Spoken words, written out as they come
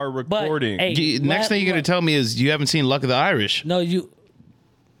are recording. But, hey, Next thing you're going to tell me is you haven't seen Luck of the Irish. No, you...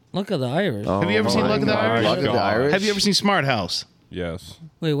 Look at the Irish. Have you ever seen Luck of the Irish? Luck of the Irish? Have you ever seen Smart House? Yes.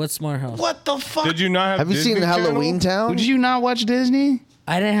 Wait, what's Smart House? What the fuck? Did you not Have you Disney seen Channel? Halloween Town? Did you not watch Disney?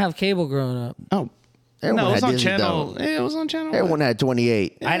 I didn't have cable growing up. Oh. Everyone No, it was had on Disney, channel. though. Yeah, it was on channel. Everyone had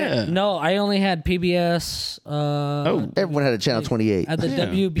 28. I didn't. No, I only had PBS. Everyone had a channel 28. At the Yeah.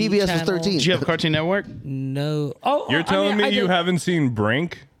 WB PBS was channel. 13. Did you have Cartoon Network? No. Oh, You're telling me you haven't seen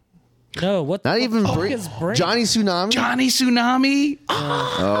Brink? No. What? Not the even fuck Brink. is Brink? Johnny Tsunami. Johnny Tsunami?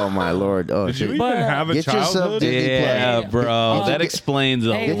 Oh my lord. Oh Did you shit. even have a Get yourself childhood? Disney Yeah, Plus. bro. That Get- explains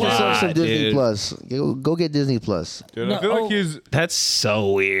a Hey, Get yourself lot, some Disney dude. Plus. Go get Disney Plus. Dude, No, I feel like he's. That's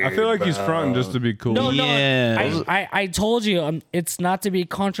so weird. I feel like he's fronting just to be cool. No, no. Yeah. I told you, it's not to be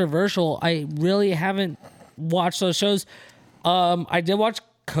controversial. I really haven't watched those shows. I did watch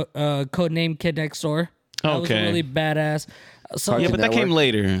Codename Kid Next Door. That was Okay. really badass. So Yeah, but that Network. came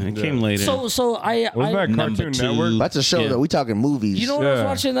later. It came later. so I Wasn't that Number Cartoon two. Network? That's a show Yeah. that we talking movies. you know what I was Yeah.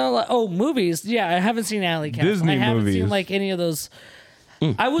 watching though? Like, movies. Yeah, I haven't seen Alley Cat. Disney I haven't movies. seen like any of those.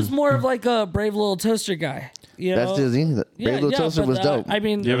 I was more of like a Brave Little Toaster guy. You That's know? Disney. Yeah, Brave Little Toaster but, was dope. I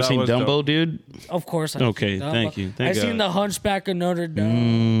mean, you ever that seen was Dumbo, dope. dude? of course. Okay, thank you. Thank I've seen God. the Hunchback of Notre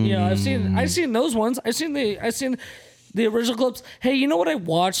Dame. You know, I've seen those ones. I've seen the original clips. Hey, you know what I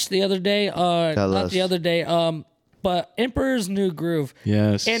watched the other day? Tell Not us. the other day. But Emperor's New Groove.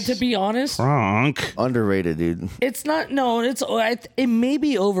 Yes. And to be honest, Frank. Underrated, dude. it's not. No, it may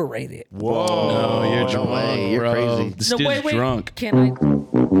be overrated. Whoa. No, you're no drunk, way, you're bro. crazy. This No, dude's wait. drunk. Can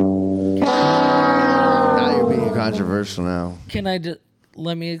I? Now you're being controversial now.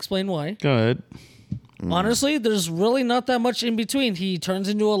 Let me explain why. Go ahead. Honestly, there's really not that much in between. He turns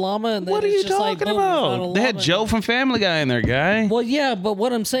into a llama, and then What are it's you just like, talking boom, he's not a about? They had llama Joe anymore. from Family Guy in there, guy. Well, yeah, but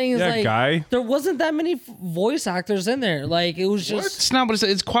what I'm saying is Yeah, like guy. there wasn't that many voice actors in there. Like it was just It's not what it's.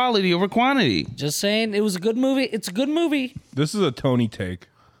 It's quality over quantity. just saying it was a good movie. It's a good movie. This is a Tony take.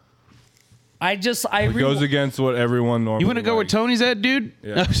 I It goes against what everyone normally You want to go where likes. Tony's at, dude?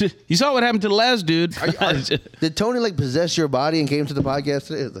 Yeah. You saw what happened to the last dude. Did Tony like possess your body and came to the podcast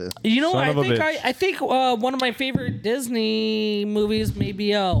today? You know, Son of a bitch. I think one of my favorite Disney movies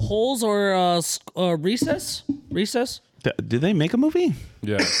maybe Holes or Recess. Recess. Did they make a movie?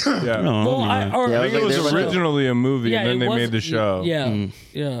 Yeah. Yeah. No. Well, Yeah, I think it was They were- originally a movie, and then it they was- made the show. Yeah,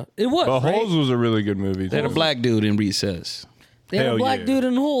 yeah, it was. But right? Holes was a really good movie. They had a too. black dude in Recess. They had a Hell black yeah. dude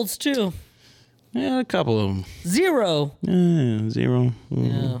in Holes too. Yeah, a couple of them. Zero. Yeah, zero.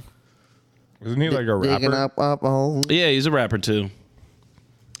 Yeah. Isn't he like a Digging rapper? up a hole. Yeah, he's a rapper too.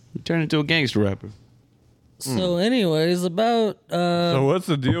 He turned into a gangster rapper. So, anyways, about So what's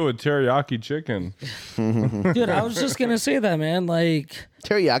the deal with teriyaki chicken? dude, I was just gonna say that, man. Like,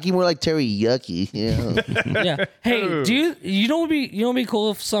 Teriyaki, more like teriyaki. Yeah. yeah. Hey, you know what'd be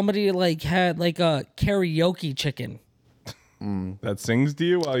cool if somebody like had like a karaoke chicken. That sings to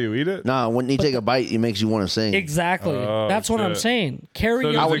you while you eat it? Nah, when you take a bite, it makes you want to sing. Exactly. Oh, That's what I'm shit. saying. So Karaoke.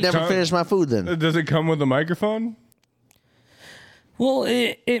 I does would it never come- finish my food then. Does it come with a microphone? Well,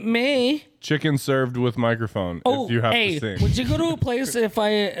 it may. Chicken served with microphone. Oh, if you have hey, to sing. would you go to a place if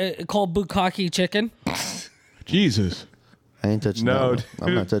I called bukkake chicken? Jesus. I ain't touching No, that.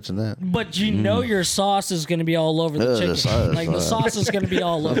 I'm not touching that. But you know your sauce is going to be all over the Ugh, chicken. the sauce, Like the sauce is going to be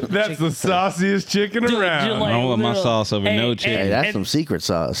all over the That's chicken. the sauciest chicken Dude, around. you're like- I don't want my little- sauce over Hey, no hey, chicken. Hey, that's and- some secret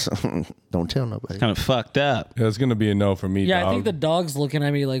sauce. Don't tell nobody. Kind of fucked up. That's gonna be a no for me, Yeah, dog. I think the dog's looking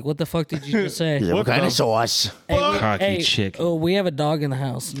at me like, what the fuck did you just say? Yeah, what kind of sauce? Hey, Cocky chicken. Oh, we have a dog in the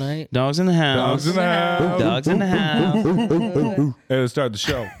house tonight. Dogs in the house. Dogs in the house. Dogs in the house. Hey, let's start the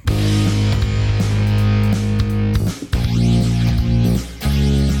show.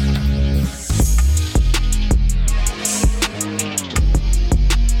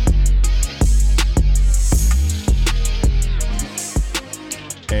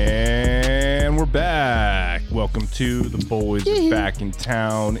 And we're back. Welcome to The Boys Are Back in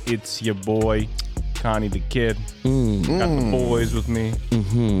Town. It's your boy, Connie the Kid. Got the boys with me.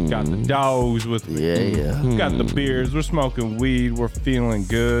 Got the dogs with me. Yeah. Got the beers. We're smoking weed. We're feeling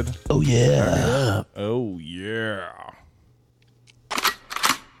good. Oh, yeah. Oh, yeah.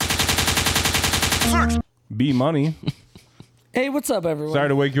 B Money. Hey, what's up, everyone? Sorry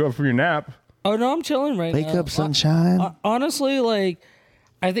to wake you up from your nap. Oh, no, I'm chilling right Wake now. up, sunshine. Honestly, like,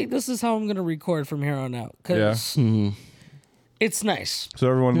 I think this is how I'm going to record from here on out. Because it's nice. So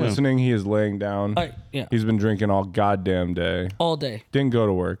everyone listening, he is laying down. Yeah. He's been drinking all goddamn day. All day. Didn't go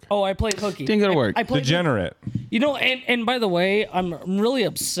to work. Oh, I played hooky. Didn't go to work. I played Degenerate. You know, and by the way, I'm really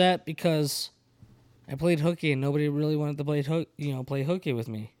upset because I played hooky and nobody really wanted to play hooky with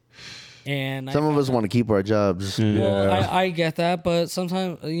me. And Some of us want to keep our jobs. Well, I get that, but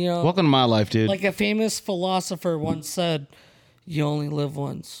sometimes, Welcome to my life, dude. like a famous philosopher once said, you only live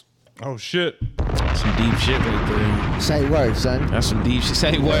once. Oh shit. Some deep shit right there. Say word, son. That's some deep shit.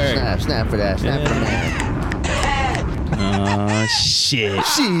 Say word. Snap for that. Snap for that. Shit.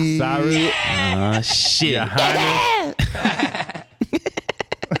 Sorry. Shit. Your Highness.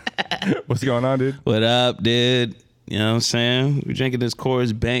 What's going on, dude? What up, dude? You know what I'm saying? We're drinking this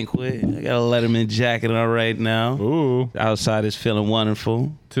Coors Banquet. I got a Letterman jacket on right now. Ooh. Outside is feeling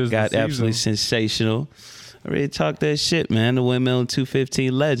wonderful. Tis the Got season. absolutely sensational. I already talked that shit, man. The Windmill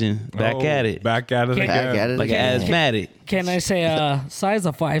 215 legend. Back at it. Back at it Back again. at it Like an again. asthmatic. Can I say, size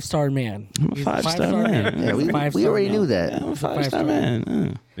a 5-star man? I'm a five-star man. Yeah, we already knew that. I'm a five-star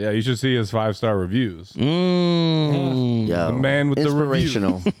man. Yeah, you should see his 5-star reviews. Yo, The man with the review.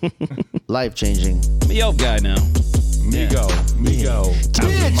 inspirational, life changing. I'm a Yelp guy now. Migo.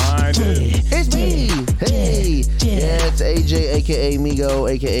 Absent-minded. It's me. Hey. Yeah, it's AJ, aka Migo,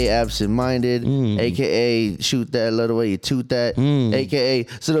 aka Absent Minded, aka Shoot That, Love the Way You Toot That, aka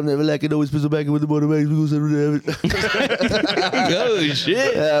Sit Up Never Like It, Always Pistol Back with the motorbikes. We go Oh,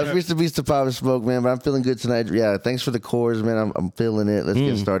 shit. Mr. Pop and Smoke, man. But I'm feeling good tonight. Yeah, thanks for the chorus, man. I'm feeling it. Let's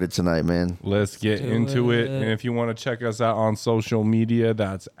get started tonight, man. Let's get into it. And if you want to check us out on social media,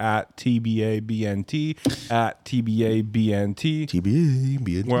 that's at TBABNT, at TBABNT.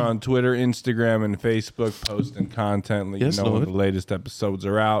 TBA. We're on Twitter, Instagram, and Facebook posting content. Let Yes, you know when Lord. the latest episodes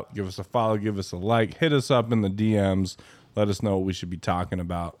are out. Give us a follow, give us a like, hit us up in the DMs. Let us know what we should be talking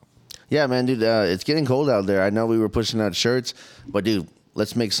about. Yeah, man, dude. It's getting cold out there. I know we were pushing out shirts, but dude,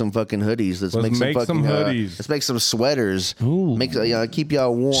 let's make some fucking hoodies. Let's make some fucking hoodies. let's make some sweaters. Ooh. Make keep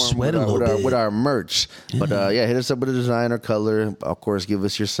y'all warm Sweat a little bit. with our merch. But yeah, hit us up with a design or color. Of course, give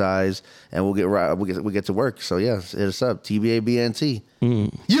us your size, and we'll get right. We get to work. So yeah, hit us up. TBABNT.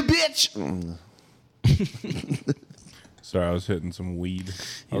 You bitch. Sorry, I was hitting some weed.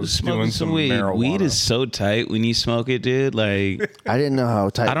 I was Smoking doing some some weed. marijuana. Weed is so tight when you smoke it, dude. Like, I didn't know how I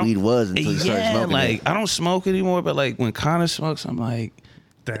tight don't. weed was until you started yeah, smoking like it. I don't smoke anymore, but like when Connor smokes, I'm like,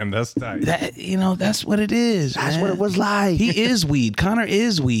 Damn, that's tight. that. That's what it is. That's man. what it was like. He is weed. Connor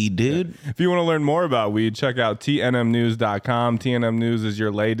is weed, dude. If you want to learn more about weed, check out tnmnews.com. TNM News is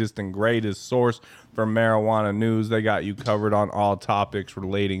your latest and greatest source for marijuana news. They got you covered on all topics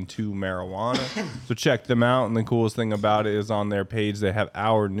relating to marijuana. So check them out. And the coolest thing about it is on their page, they have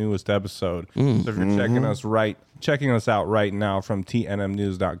our newest episode. So if you're checking us out right now from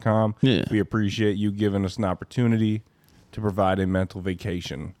tnmnews.com, Yeah. we appreciate you giving us an opportunity to provide a mental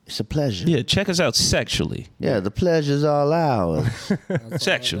vacation. It's a pleasure. Yeah, check us out sexually. Yeah, the pleasure's all ours. It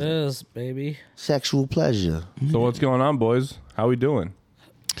Sexually. is, baby. Sexual pleasure. So what's going on, boys? How we doing?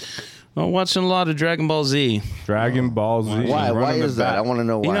 I'm watching a lot of Dragon Ball Z. Dragon Ball Z. Why? Why running the is that? back. I want to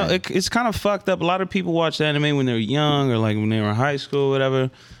know why. You know, it's kind of fucked up. A lot of people watch anime when they're young or like when they were in high school or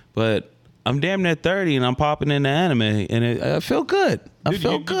whatever. But I'm damn near 30 and I'm popping into anime and I feel good. I Dude,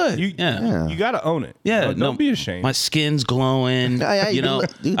 feel you- good. You, yeah. You got to own it. Yeah, Don't be ashamed. My skin's glowing. Yeah, you know,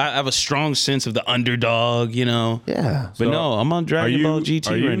 dude. I have a strong sense of the underdog. You know. Yeah. But no, I'm on Dragon Ball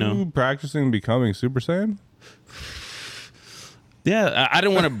GT right now. Are you practicing becoming Super Saiyan? Yeah, I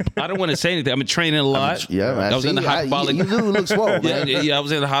don't want to. I don't want to say anything. I've been training a lot. Yeah, man. I was in the See, hyperbolic. You do look swole, Yeah, man. yeah, I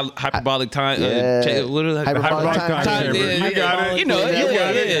was in the hyperbolic time. Yeah. What is that? Hyperbolic time time. chamber. Yeah, You got it. You know, You yeah,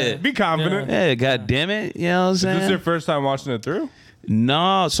 got yeah. it. Be confident. Yeah, god damn it. You know what I'm Is this saying? your first time watching it through?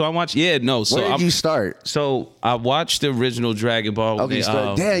 No, so I watched. Yeah, no. So Where did I'm, you start? So I watched the original Dragon Ball. Okay, you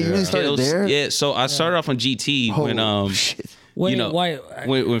started. Damn, you really started there? Yeah. So I started off on GT when shit. Wait, you know why?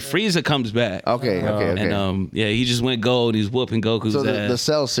 when Frieza comes back. Okay, okay. And yeah, he just went gold. He's whooping Goku's So ass. the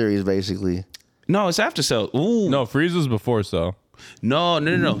Cell series, basically. No, it's after Cell. Ooh. No, Frieza's before Cell.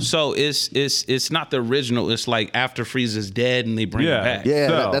 No. So it's not the original. It's like after Frieza's dead and they bring Yeah. him back. Yeah,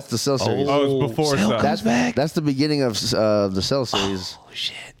 Cell. that's the Cell series. Oh, it's before Cell Cell. comes back. That's the beginning of the Cell series. Oh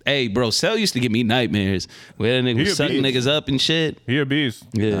shit. Hey, bro, Cell used to give me nightmares. Where that nigga He was a sucking beast. niggas up and shit. He a beast.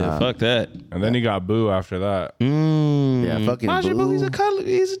 Yeah, fuck that. And then he got Boo after that. Yeah, fucking Majin Buu, Buu.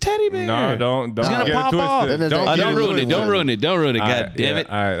 he's a teddy bear. No, don't gonna get pop it off. twisted. Then there's Don't, that get Don't it ruin it. twisted. Don't ruin it. Don't ruin it. God damn it.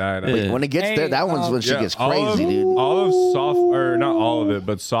 All right. Hey, When it gets there, that one's when shit gets crazy, dude. All of not all of it,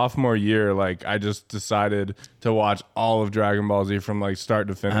 but sophomore year, like I just decided to watch all of Dragon Ball Z from like start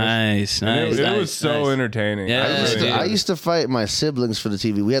to finish. Nice, And nice. it was so entertaining. Yeah. I really did. I used to fight my siblings for the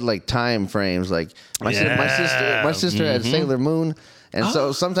TV. We had like time frames. Like my sister had Sailor Moon, And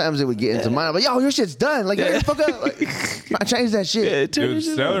so sometimes it would get into mine. I'm like, yo, your shit's done. Like, get the fuck up. Like, I changed that shit. Dude,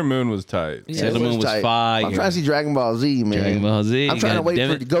 Sailor Moon was tight. Yeah. Sailor Moon was tight. fire. I'm trying to see Dragon Ball Z, man. Dragon Ball Z. I'm trying to wait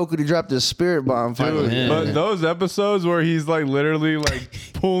for goddammit. Goku to drop this spirit bomb finally. Dude, but those episodes where he's like literally like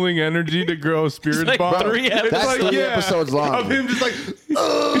pulling energy to grow a spirit like bomb. 3 It's episodes. That's 3 episodes long. Of him just like,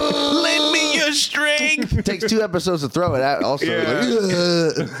 Lend me your strength. It takes 2 episodes to throw it out. Also,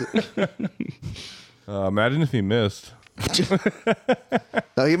 Yeah. like, imagine if he missed.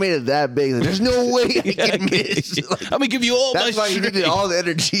 no, he made it that big. Like, there's no way I can miss. Like, I'm gonna give you all that's my why he strength. needed all the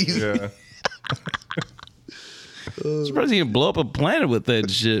energy. Yeah. I'm surprised he didn't blow up a planet with that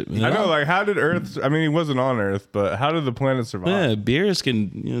shit. You know? I know, like, how did Earth, I mean, he wasn't on Earth, but how did the planet survive? Yeah, beers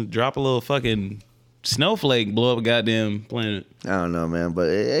can drop a little fucking snowflake, blow up a goddamn planet. I don't know, man, but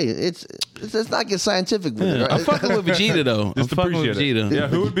hey, it's not get scientific with it, right? I'm fucking with Vegeta though. I'm Just fucking with appreciate it. Vegeta. Yeah,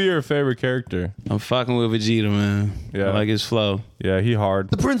 who would be your favorite character? I'm fucking with Vegeta, man. Yeah. I like his flow. Yeah, he hard.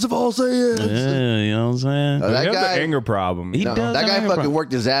 the Prince of All Saiyans. Yeah, you know what I'm saying? Oh, He that has guy, the anger problem. He no, does that have guy anger fucking problem.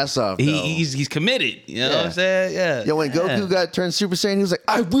 worked his ass off. Though. He's committed. You know what Yeah. I'm saying? Yeah. Yo, when Goku got turned Super Saiyan, he was like,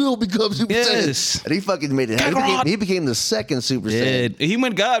 "I will become Super Yes. Saiyan," and he fucking made it. He became the second Super Yeah, Saiyan. he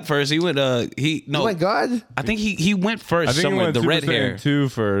went God first. He went. Oh my God! I think he went first. I think he somewhere. went The Super red Saiyan hair. 2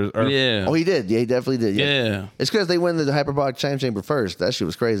 first. Or, Yeah. Oh, he did. Yeah, he definitely did. Yeah. It's because they went into the hyperbolic time chamber first. That shit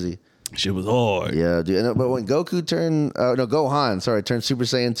was crazy. Shit was hard. Yeah, dude. But when Goku turned, Gohan, sorry, turned Super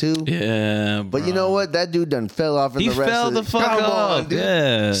Saiyan 2. Yeah. But you know what? That dude done fell off in He the rest fell of the fuck Come off. on, dude.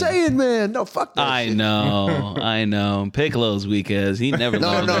 Yeah. Saiyan man. No, fuck that I shit. know. I know. Piccolo's weak ass. He never No,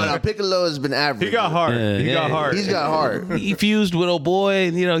 learned no, that. no. Piccolo has been average. He got heart. Yeah, he yeah. got heart. He's got heart. He fused with old boy.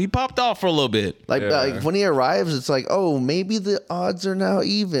 And, he popped off for a little bit. Like, Yeah. like when he arrives, it's like, oh, maybe the odds are now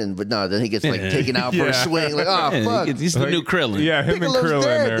even. But no, then he gets like Yeah. taken out for a Yeah. swing. Like, oh Yeah, fuck. he's the new Krillin. Yeah, him Piccolo's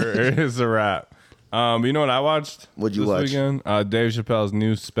and dead. Krillin is a wrap. You know what I watched? What'd you this watch? Weekend? Dave Chappelle's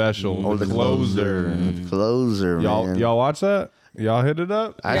new special, Oh, The Closer. Closer, man. Y'all watch that? Y'all hit it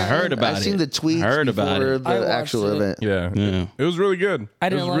up? I heard about I've it. seen the tweets Heard before about it. I the watched actual it. event. Yeah. Yeah. It was really good. I It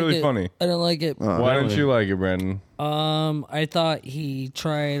didn't was like really it. funny. I didn't like it. Why didn't you like it, Brandon? I thought he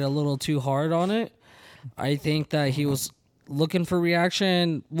tried a little too hard on it. I think that he was looking for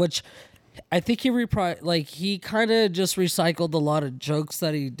reaction, which I think he he kind of just recycled a lot of jokes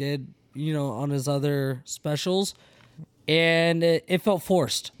that he did, on his other specials, and it felt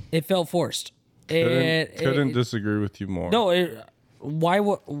forced. It felt forced. Couldn't disagree with you more. No, why did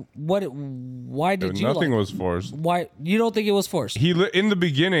you Nothing like? was forced. Why you don't think it was forced? In the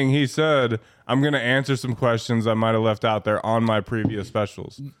beginning, he said, "I'm going to answer some questions I might have left out there on my previous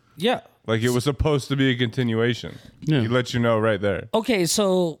specials." Yeah. Like it was supposed to be a continuation. Yeah. He let you know right there. Okay,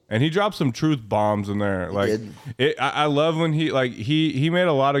 so And he dropped some truth bombs in there. Like did. I love when he made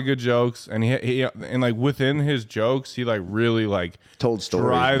a lot of good jokes, and he and like within his jokes, he like really like Told stories,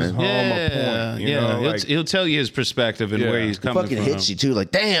 drives man. home Yeah, a point. You know, He'll, like, he'll tell you his perspective and Yeah. where he's It coming fucking from. hits you too.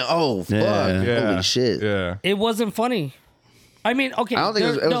 Like, damn, oh fuck, Yeah. holy shit. Yeah. it wasn't funny. I mean, okay. I don't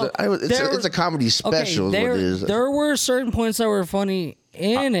think it's a comedy special. Is what it is. There were certain points that were funny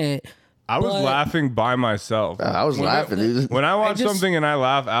in it. I was But- laughing by myself. I was laughing, dude. When I watch just- something and I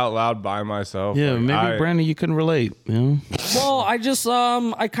laugh out loud by myself. Yeah, like, maybe Brandon, you couldn't relate. Well, I just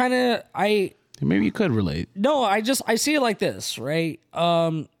Maybe you could relate. no, I see it like this, right?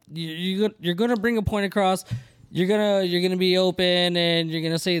 You're gonna bring a point across. You're gonna be open and you're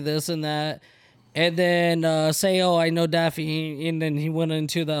gonna say this and that, and then say, "Oh, I know Daffy," and then he went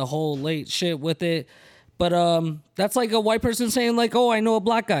into the whole late shit with it. But that's like a white person saying like, "Oh, I know a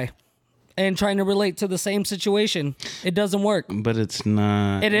black guy," and trying to relate to the same situation. It doesn't work. But it's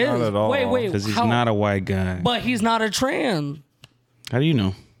not. It is. Not at all. Wait. Because he's how- not a white guy. But he's not a trans, How do you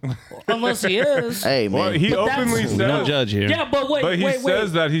know? unless he is. Hey man, Well, he But that's- openly We don't says. judge here. Yeah, but wait, But he wait.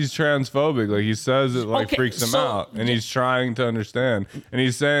 says that he's transphobic. Like he says it like Okay, freaks him so- out, and he's trying to understand. And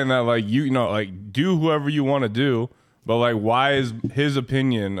he's saying that like like do whoever you want to do, but like why is his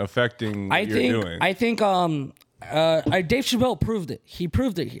opinion affecting what you're doing? I think Dave Chappelle proved it. He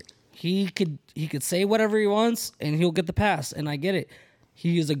proved it here. He could say whatever he wants and he'll get the pass. And I get it.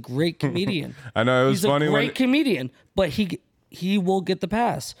 He is a great comedian. I know it was He's funny a great when comedian, but he will get the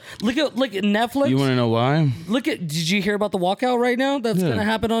pass. Look at Netflix. You want to know why? Did you hear about the walkout right now? That's gonna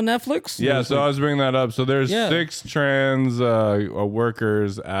happen on Netflix. yeah, so I was bringing that up. So there's Yeah. 6 trans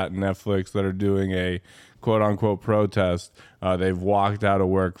workers at Netflix that are doing a quote unquote protest. They've walked out of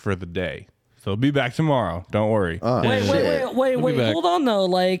work for the day. So be back tomorrow. Don't worry. Wait. back. Hold on though.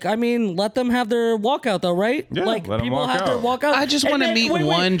 Like, I mean, let them have their walkout though, right? Yeah, like let 'em people walk have their out. walkout. I just And wanna then- meet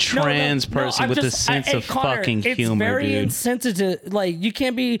one trans person I'm with a just- sense hey, of Connor, fucking it's humor, very dude. insensitive. Like, you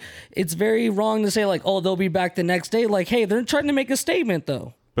can't be. It's very wrong to say like, oh, they'll be back the next day. Like, hey, they're trying to make a statement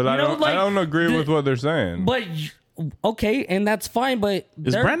though. But You I know, don't. like, I don't agree with what they're saying. But okay, and that's fine. But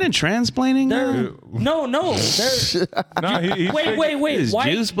Is Brandon transplaining now? no. no, he's Wait. Is Why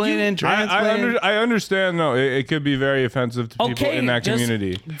juice playing you- and transplaining? I understand. No, it could be very offensive to people Okay, in that just-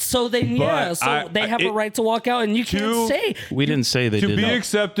 community. So they they have a right to walk out, and you can't say We didn't say they To did. be not.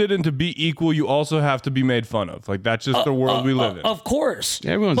 accepted and to be equal, you also have to be made fun of. Like that's just the world we live in. Of course,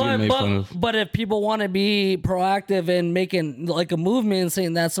 Everyone's getting made fun of. But if people want to be proactive and making like a movement and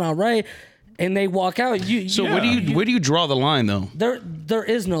saying that's not right, and they walk out, So where do you draw the line though? there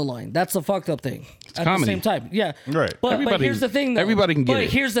is no line. That's the fucked up thing. At comedy. the same time, yeah, Right. But Everybody- here's the thing, though. everybody can get But it.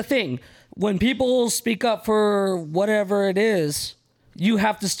 here's the thing: when people speak up for whatever it is, you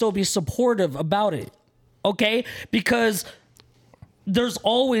have to still be supportive about it, okay? Because there's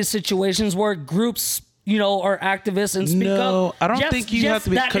always situations where groups, are activists and speak No, up. I don't think you have to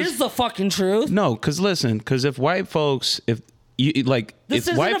be- That 'cause- is the fucking truth. No, because if white folks, if you like, This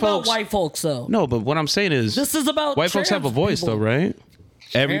if isn't white about folks, white folks, though. no, but what I'm saying is, This is about white folks have a trans voice, people. though, right?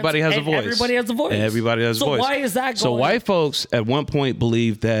 Everybody has a and voice. everybody has a voice. Everybody has a So voice. why is that So going- white folks at one point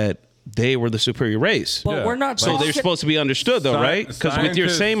believed that they were the superior race. But Yeah. we're not. So talking, they're supposed to be understood, though, Sci- right? Because with your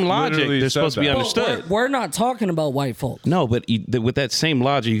scientists same logic, literally they're said supposed to be that. But understood. we're not talking about white folks. No, but with that same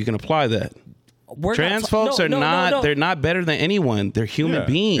logic, you can apply that. We're Trans not folks are not. No. They're not better than anyone. They're human Yeah,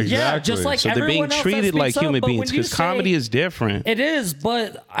 beings. Yeah, Exactly. just like So they're being everyone else that treated like speaks up, human but beings when you because comedy say- is different. It is,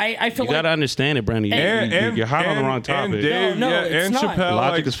 but I feel You like gotta understand it, Brandon. You're hot on the wrong topic. And Dave, No, yeah, it's and not. Chappelle,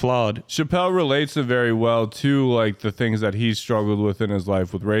 Logic like, is flawed. Chappelle relates it very well to like the things that he struggled with in his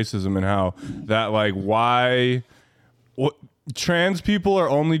life with racism and how that like why trans people are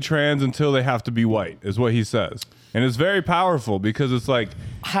only trans until they have to be white is what he says. And it's very powerful because it's like,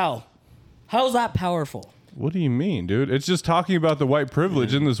 how is that powerful? what do you mean, dude? It's just talking about the white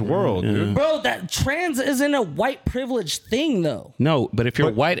privilege in this world, dude. Bro, that trans isn't a white privilege thing, though. No, but if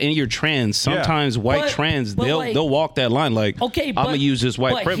you're white and you're trans, sometimes white But- trans but like- they'll walk that line like, Okay, I'm but gonna use this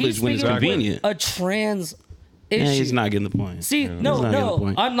white but privilege he's when it's speaking with convenient. A trans issue. Yeah, he's not getting the point. See, He's not getting the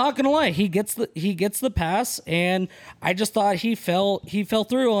point. I'm not gonna lie. He gets the pass, and I just thought he fell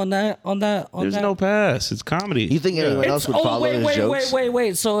through on that. There's no pass. It's comedy. You think anyone else would follow his jokes?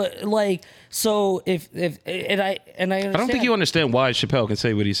 Wait. So if I understand, I don't think you understand why Chappelle can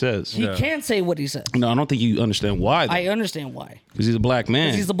say what he says. He can say what he says. No, I don't think you understand why. I understand why. Because he's a black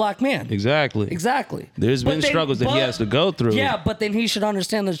man. He's a black man. Exactly. There's been struggles that he has to go through. Yeah, but then he should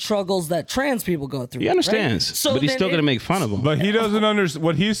understand the struggles that trans people go through. He understands, right? So but he's then still going to make fun of him. But he doesn't understand.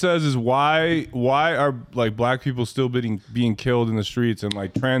 What he says is why are like black people still being killed in the streets and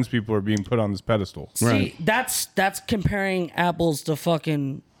like trans people are being put on this pedestal? See, Right. that's comparing apples to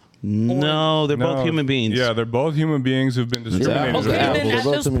fucking. No, they're both No. human beings. Yeah, they're both human beings who've been discriminated apples Okay, to against. then They're at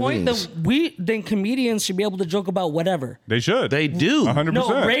both this human point, beings. then comedians should be able to joke about whatever. They should. They do. 100%.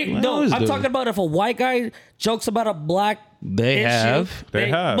 No, right? They No, always I'm do. talking about if a white guy jokes about a black They issue, have. They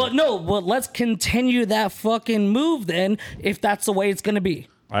have. But no, but let's continue that fucking move then, if that's the way it's gonna be.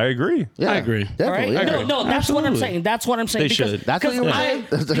 I agree. Yeah, I agree. All right? Definitely. Yeah. No, that's what I'm Absolutely. saying. That's what I'm saying. They because, should. That's what because you're I- saying.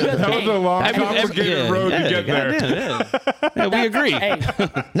 because, That was a long, complicated road to get there. Yeah, we agree. Hey,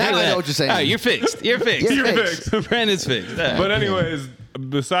 Now I know what you're saying. All right, you're fixed. You're fixed. You're fixed. Brandon's fixed. All right. But anyways,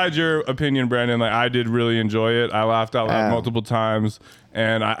 besides your opinion, Brandon, like I did really enjoy it. I laughed out loud multiple times,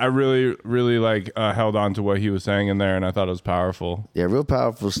 and I really, really like held on to what he was saying in there, and I thought it was powerful. Yeah, real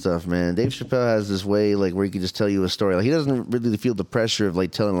powerful stuff, man. Dave Chappelle has this way, like, where he can just tell you a story. Like, he doesn't really feel the pressure of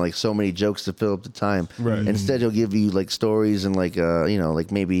like telling like so many jokes to fill up the time. Right. Instead, he'll give you like stories and like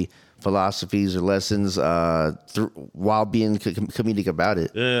like maybe philosophies or lessons while being comedic about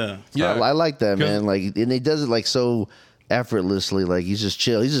it. Yeah. So I like that, man. Like, and he does it like so effortlessly. Like, he's just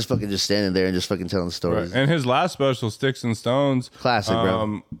chill. He's just fucking just standing there and just fucking telling stories. And his last special, Sticks and Stones, Classic,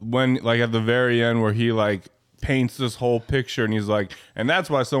 bro. When like at the very end where he like paints this whole picture and he's like, and that's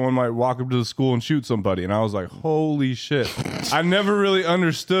why someone might walk up to the school and shoot somebody. And I was like, holy shit. I never really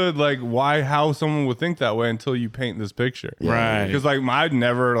understood like how someone would think that way until you paint this picture. Right. Because like I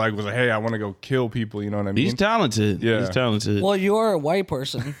never like was like, hey, I want to go kill people. You know what I mean? He's talented. Yeah. He's talented. well, you are a white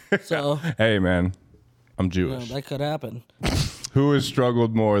person, so Hey man, I'm Jewish. that could happen. Who has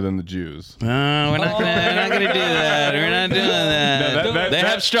struggled more than the Jews? We're not gonna do that. We're not doing that. They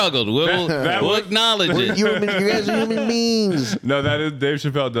have struggled. We'll acknowledge it. You guys are human beings. No, that is Dave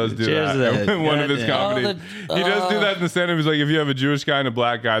Chappelle does do Cheers that. to that. One of his comedies. He does do that in the stand-up. He's like, if you have a Jewish guy and a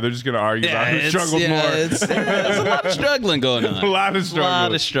black guy, they're just gonna argue about who struggled more. There's a lot of struggling going on. A lot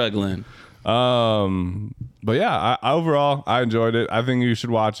of struggling. But yeah, overall, I enjoyed it. I think you should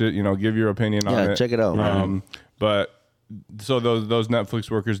watch it. Give your opinion on it. Yeah, check it out. But so those Netflix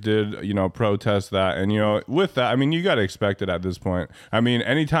workers did, protest that, and with that, I mean, you got to expect it at this point. I mean,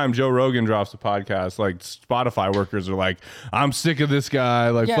 anytime Joe Rogan drops a podcast, like Spotify workers are like, "I'm sick of this guy."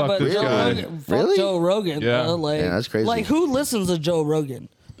 Like, Yeah, fuck but this Joe guy. Rogan, fuck Really? Joe Rogan. Yeah. Like, Yeah, that's crazy. Like, who listens to Joe Rogan?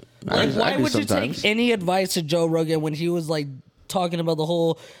 Like, I why do would you sometimes. take any advice to Joe Rogan when he was like talking about the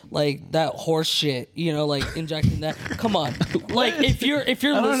whole like that horse shit? Like injecting that. Come on, like if you're I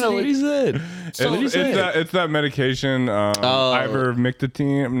don't know what he listening. said. It's that medication,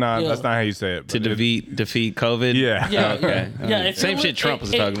 ivermectin. Yeah. That's not how you say it. To but defeat COVID. Yeah. Yeah, Okay. yeah. If Same you're shit Trump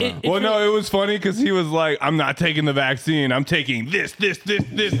was talking about. Well, no, it was funny because he was like, "I'm not taking the vaccine. I'm taking this, and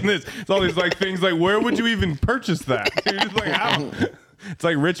this." It's all these like things. Like, where would you even purchase that? You're just like, how? It's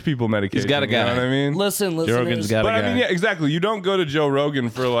like rich people medication. He's got a guy. You know what I mean? Listen, Rogan's got But a I guy. mean, yeah, exactly. You don't go to Joe Rogan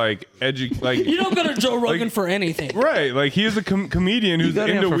for like You don't go to Joe Rogan for anything. Right, like he is a comedian who's go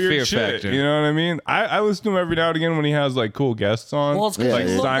to him into for weird Fear shit. Factor. You know what I mean? I listen to him every now and again when he has like cool guests on. Well, it's because like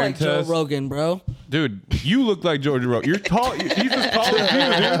you look like Joe scientists. Rogan, bro. Dude, you look like Joe Rogan. You're tall. He's as tall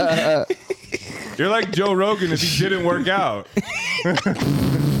as you, dude. You're like Joe Rogan if he didn't work out.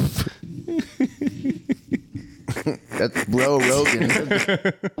 That's Bro Rogan.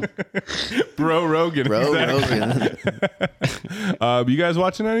 Bro Rogan. Bro exactly. Rogan. You guys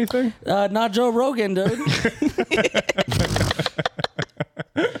watching anything? Not Joe Rogan, dude.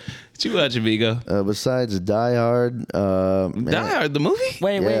 What you watching, Vigo? Besides Die Hard, man, Die Hard, the movie?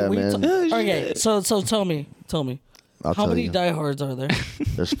 Wait, Yeah, we man. okay. So tell me. I'll How tell many you. diehards are there?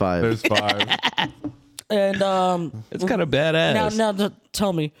 There's 5. There's 5. And It's kind of badass. now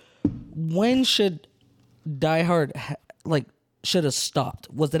tell me, when should Die Hard should have stopped?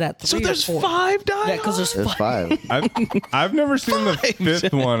 Was it at 3 So or there's 4? 5 Die Yeah, because there's There's 5. 5. I've never seen the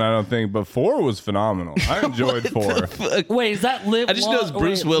 5th one, I don't think, but 4 was phenomenal. I enjoyed 4. Wait, is that Liv? I just know it's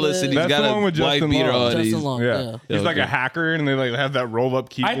Bruce Willis and he's That's got the one a with wife Justin beater Long. on. Justin He's- Long. Yeah. He's like a hacker, and they like have that roll up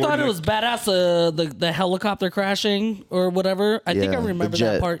keyboard. I thought it and was badass. The helicopter crashing or whatever. I think I Yeah, the remember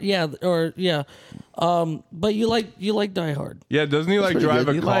jet. that part. Yeah. But you like Die Hard. Yeah, doesn't he like pretty drive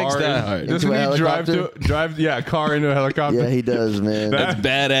good. a He car? likes Die Hard. Doesn't Into a he drive helicopter? a car into a helicopter? Yeah, he does, man. That's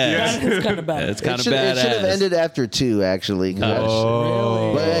badass. It's kind of bad. It's kind It of should have badass. ended after 2, actually. 'cause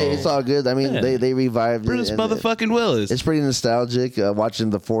Oh. But hey, it's all good. I mean, they revived Bruce it. and motherfucking Willis. It's pretty nostalgic watching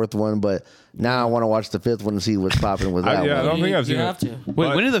the 4th one, but now I want to watch the 5th one and see what's popping with that I one. don't think I've You seen have it. to.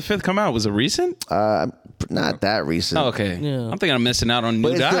 Wait, when did the 5th come out? Was it recent? Not that recent. Oh, okay. Yeah. I'm thinking I'm missing out on new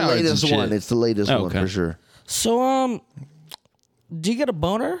But it's Die the Hards and latest shit. one. It's the latest Oh, one okay. for sure. So do you get a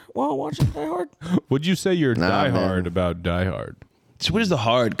boner while watching Die Hard? Would you say you're Nah, Die man. Hard about Die Hard? So where does the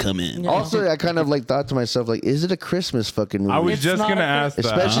hard come in? Also, I kind of thought to myself, is it a Christmas fucking movie? I was It's just not gonna a ask that.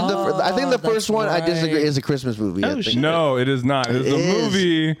 Especially I think the that's first one, I disagree, right. is a Christmas movie. I think. No, it is not. It's It a is.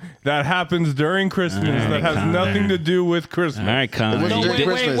 movie that happens during Christmas that has Connor. nothing to do with Christmas. All right, Connor. It wasn't You during did-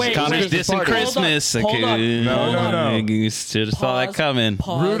 Christmas. Connor's Christmas dissing party. Christmas. Hold on. Okay. No. You should have saw that Pause. coming.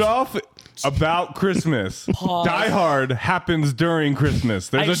 Pause. Rudolph about Christmas. Pause. Die Hard happens during Christmas.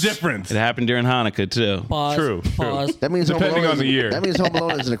 There's I a difference. It happened during Hanukkah too. Pause. True. Pause. That means Depending Home Alone on the is- year. That means Home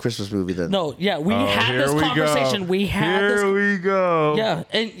Alone isn't a Christmas movie then. No, yeah, we had Here this we conversation. go. We had Here this. we go. Yeah,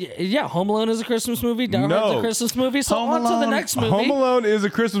 and yeah, Home Alone is a Christmas movie. Die Hard's No. a Christmas movie. So Home on to the Alone- next movie. Home Alone is a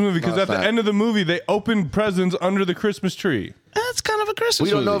Christmas movie because No, at it's the not. end of the movie they open presents under the Christmas tree. That's kind of a Christmas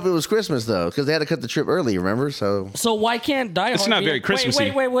We don't know movie. if it was Christmas though, because they had to cut the trip early. Remember? So So why can't Die Hard? It's not be very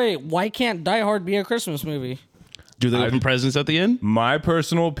Christmassy. Wait. Why can't Die Hard be a Christmas movie? Do they open presents at the end? My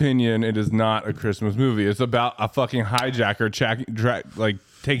personal opinion, it is not a Christmas movie. It's about a fucking hijacker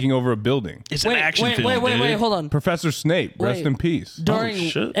taking over a building. It's an action wait, film. wait, dude. hold on. Professor Snape, rest Wait. in peace. During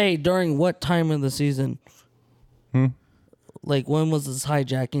shit. during what time of the season? Like when was this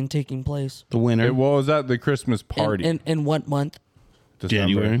hijacking taking place? The winner. What was that? The Christmas party. In what month? December.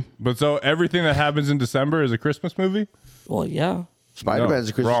 January. But so everything that happens in December is a Christmas movie? Well, yeah. Spider-Man's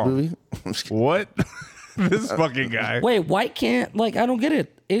a Christmas wrong. movie. What? This fucking guy. Wait, why can't I don't get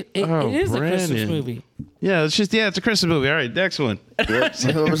it. It is a Christmas Brandon. movie. Yeah, it's a Christmas movie. All right, next one. Yep.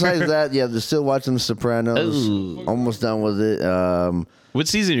 So besides that, yeah, they're still watching The Sopranos. Ooh. Almost done with it. What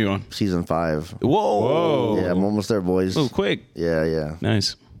season are you on? Season 5. Whoa. Whoa. Yeah, I'm almost there, boys. Oh, quick. Yeah.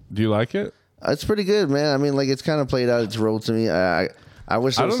 Nice. Do you like it? It's pretty good, man. I mean, like it's kind of played out its role to me. I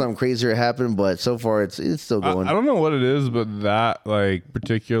wish there was something crazier happened, but so far it's still going. I don't know what it is, but that like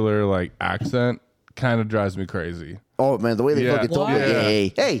particular like accent kind of drives me crazy. Oh man, the way they fucking told me,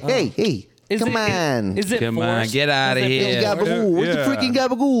 hey. Come on. Is it Come on, forced? get out of Is it here. Gabagool. What's the freaking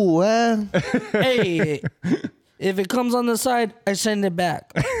gabagool, huh? Hey, if it comes on the side, I send it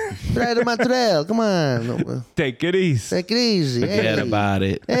back. Try the mozzarella. Come on. Take it easy. Take it easy. Forget hey. about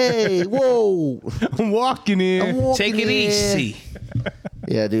it. Hey, whoa. I'm walking in. I'm walking Take it in. easy.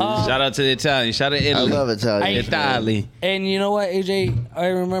 Yeah, dude. Shout out to the Italian. Shout out to I Italy. love Italian. Italy. And you know what, AJ? I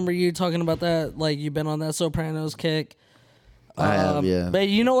remember you talking about that. Like you've been on that Sopranos kick. I have, yeah. But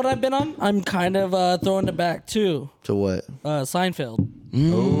you know what I've been on? I'm kind of throwing it back too. To what? Seinfeld.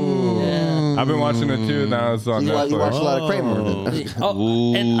 Ooh. Yeah. I've been watching it too. Now it's on You watch Netflix. a lot of Kramer. Then.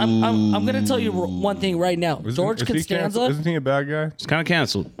 Oh, and I'm gonna tell you one thing right now. George Is he Costanza. canceled? Isn't he a bad guy? It's kind of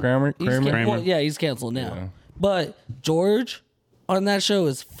canceled. Kramer? He's Kramer? well, yeah, he's canceled now. But George on that show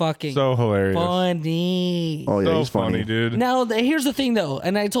is fucking So hilarious. funny. Oh, yeah, So he's funny, funny. dude. Now, here's the thing, though,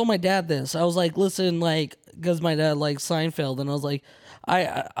 and I told my dad this. I was like, listen, like, because my dad likes Seinfeld, and I was like,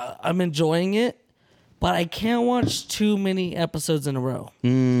 I'm enjoying it, but I can't watch too many episodes in a row.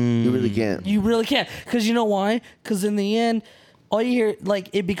 You really can't. You really can't, because you know why? Because in the end, all you hear, like,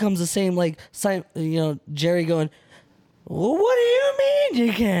 it becomes the same, like, Jerry going, well, what do you mean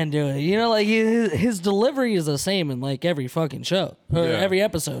you can't do it? You know, like his delivery is the same in like every fucking show or every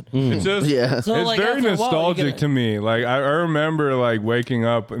episode. It's just, Yeah. So, it's like, very after a while, you nostalgic get it. to me. Like I remember like waking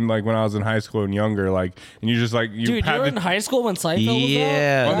up and like when I was in high school and younger, like and you just like you Dude, you had were in high school when Seinfeld was out?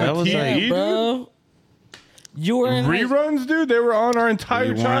 Yeah, On that the was TV, like Yeah, bro. You were in reruns, dude. They were on our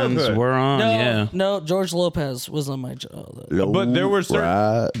entire reruns childhood. were on. No, Yeah. no, George Lopez was on my childhood. But there were certain-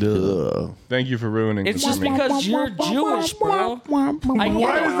 Right. Thank you for ruining It's it just for me. because you're Jewish, bro. I Why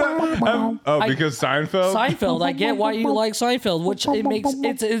get is it. that? Oh, because Seinfeld. Seinfeld. I get why you like Seinfeld, which it makes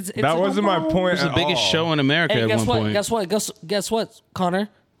it's That wasn't my point. It was the at biggest all. show in America Hey, at guess one what? point. Guess what, Connor?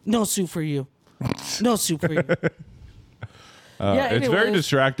 No soup for you. No soup for you. Yeah, It's very anyways.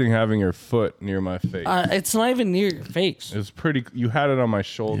 distracting having your foot near my face. It's not even near your face. It's pretty. You had it on my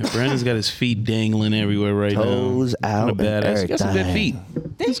shoulder. Brandon's got his feet dangling everywhere right Toes now. out What a and badass. You got some good feet.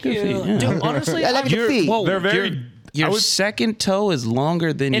 everything. That's good feet. Yeah. Dude, honestly, I like your feet. Whoa, They're very- Your I would- second toe is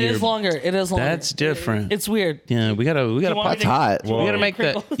longer than it your. is longer. It is longer. That's different. It's weird. Yeah, we gotta want me pop. That's hot. Whoa. We gotta make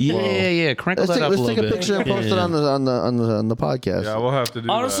that. Yeah. Crinkle Let's that up take a a little bit. picture and post it Yeah. on the podcast. Yeah, we'll have to do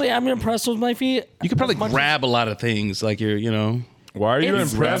Honestly, that. I'm impressed with my feet. You could probably As much grab a lot of things, like you're. Why are you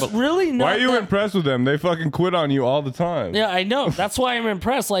It's impressed? really not Why are you that- impressed with them? They fucking quit on you all the time. Yeah, I know. That's why I'm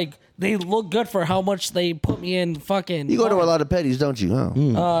impressed. Like they look good for how much they put me in. Fucking. You go to a lot of petties, don't you?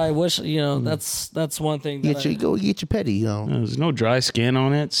 Huh? I wish that's one thing. That You go get your petty. You know. There's no dry skin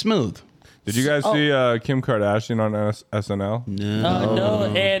on it. Smooth. Did you guys see Kim Kardashian on SNL?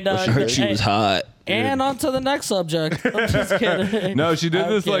 no, and I heard she was hot. And on to the next subject. I'm just kidding. No, she did I'm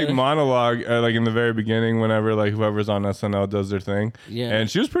this like kidding. monologue like in the very beginning whenever like whoever's on SNL does their thing. Yeah. And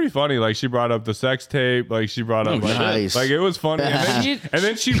she was pretty funny. Like she brought up the sex tape. Like she brought up like, nice. like it was funny. And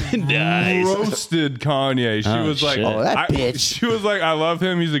then she Nice. roasted Kanye. She Oh, was like, shit. Oh, that bitch. She was like, I love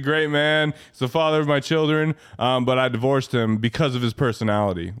him. He's a great man. He's the father of my children. But I divorced him because of his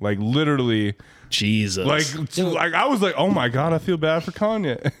personality. Like literally. Jesus. Like I was like, oh my god, I feel bad for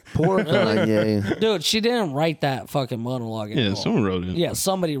Kanye. Poor Kanye. Dude, she didn't write that fucking monologue. At yeah, all. someone wrote it. Yeah,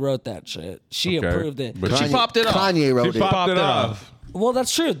 somebody wrote that shit. She Okay. approved it. But She popped it off. Kanye wrote She it. popped it it off. Well,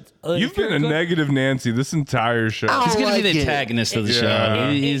 that's true. You've If you're been a good- negative Nancy this entire show. He's gonna like be the it. antagonist of the Yeah.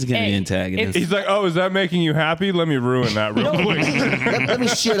 show. He's gonna be Hey, antagonist. He's like, oh, is that making you happy? Let me ruin that real quick. Let me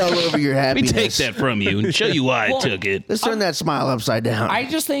shit all over your Let me happiness. take that from you and show you why I Well, took it. Let's turn that smile upside down. I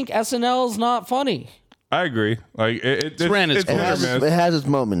just think SNL is not funny. I agree. Like it's Brandon's it's it, hit or has its, miss. it has its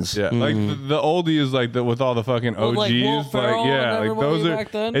moments. Yeah, like the oldie is like with all the fucking Well, OGs, like Will Ferrell and yeah, like everybody those are.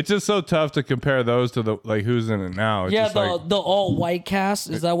 back then. It's just so tough to compare those to the like who's in it now. It's Yeah, just like, the all white cast.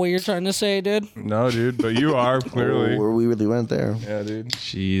 Is that what you're trying to say, dude? no, dude, but you are clearly. Where we really went there. Yeah, dude.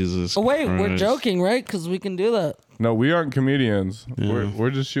 Jesus. Oh wait, we're Christ. joking, right? Because we can do that. No, we aren't comedians. We're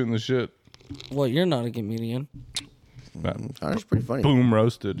just shooting the shit. Well, you're not a comedian. That's pretty funny. Boom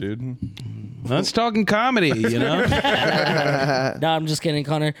roasted, dude. Let's talking comedy, you know? No, I'm just kidding,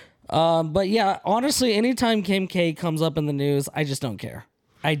 Connor. But yeah, honestly, anytime Kim K comes up in the news, I just don't care.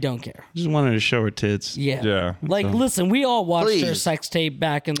 I don't care. Just wanted to show her tits. Yeah. Yeah. Like, listen, we all watched her Please. sex tape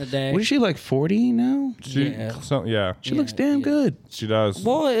back in the day. What is she, like 40 now? She, Yeah. yeah, She looks damn good. she does.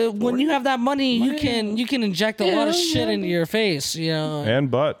 Well, when you have that money, you can inject a lot of shit into your face, you know, And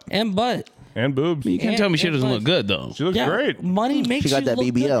butt. and butt. And boobs. You can't tell me she doesn't look good though. She looks great. Money makes She got you that look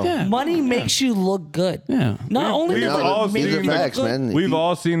BBL. good. Yeah. Money makes you look good. Yeah. Not only we've does it all make seen you the look facts, good, man. We've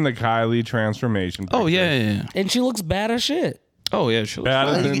all seen the Kylie transformation. Oh picture. yeah. and she looks bad as shit. Oh yeah. She looks Bad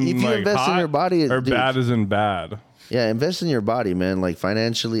as If in you like invest in hot, your body, or dude. bad as in bad. Yeah, invest in your body, man. Like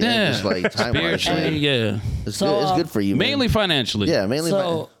financially and just like time wise. Spiritually, yeah. It's So, good. It's good for you. Man. Mainly financially. Yeah, mainly.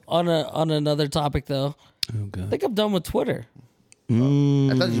 So on another topic though, Oh, God. I think I'm done with Twitter. I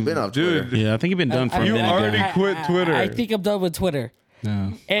thought you've been off Twitter. Dude, Yeah, I think you've been done for a You minute. already guy. quit Twitter. I think I'm done with Twitter.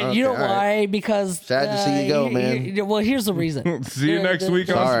 No. And you know Okay, all why? right. Because Sad to see you go, man. well, here's the reason. See you next week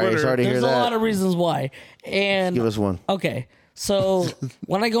on Sorry, Twitter. sorry to hear There's a that. lot of reasons why. And Give us one. okay, so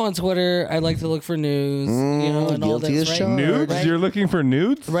when I go on Twitter, I like to look for news, and all guilty this, as right? charged. Nudes? Right? You're looking for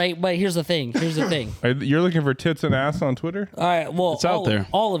nudes? Right, but here's the thing. You're looking for tits and ass on Twitter? All right, well, It's out there.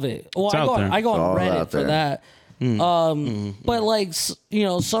 all of it. Well, It's out there. I go on all Reddit out for there. that. But like,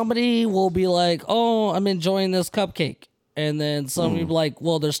 somebody will be like, "Oh, I'm enjoying this cupcake," and then somebody will be like,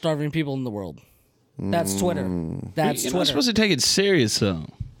 "Well, there's starving people in the world." That's Twitter. That's You're Twitter. not supposed to take it serious though.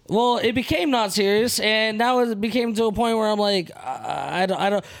 Well, it became not serious, and now it became to a point where I'm like, I don't I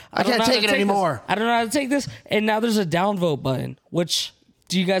know can't how to take it this. anymore. I don't know how to take this, and now there's a downvote button. Which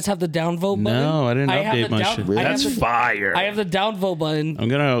do you guys have the downvote button? No, I didn't have update the my shit. I have That's the- fire. I have the downvote button. I'm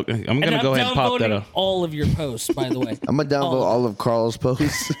gonna and go ahead and pop that downvoting up. all of your posts, by the way. I'm gonna downvote all of Carl's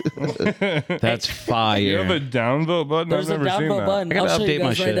posts. That's fire. You have a downvote button? There's I've a never seen downvote that. button. I gotta I'll show you update my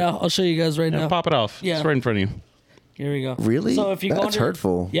guys right shit. now. I'll show you guys right now. Pop it off. Yeah. It's right in front of you. Here we go. Really? So if you go That's under,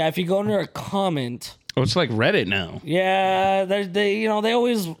 hurtful. Yeah, if you go under a comment, Oh, it's like Reddit now. yeah, they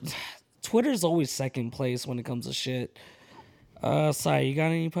always Twitter's always second place when it comes to shit. Sai, you got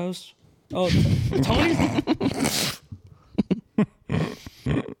any posts? Oh, Tony.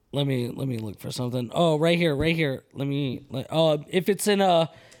 let me look for something. Oh, right here. If it's in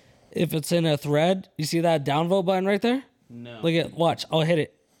a thread, you see that downvote button right there? No. Watch. I'll hit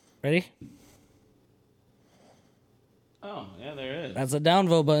it. Ready? Oh, yeah, there it is. That's a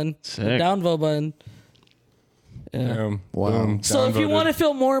downvote button. Sick. The downvote button. Wow. Boom, So if you downvoted. want to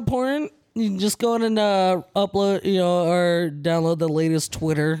feel more important, you can just go and upload, or download the latest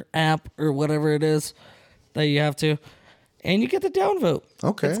Twitter app or whatever it is that you have to, and you get the downvote.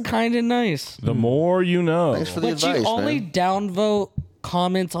 Okay. It's kind of nice. The more you know. Thanks for the But advice, you only man. downvote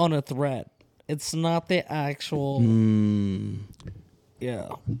comments on a thread. It's not the actual. Yeah.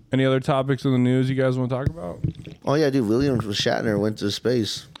 Any other topics in the news you guys want to talk about? Oh yeah, dude. William Shatner went to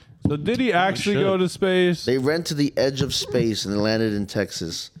space. So did he actually shit. go to space? They ran to the edge of space and landed in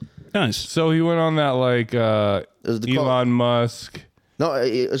Texas. Nice. So he went on that like was the call- Elon Musk, No,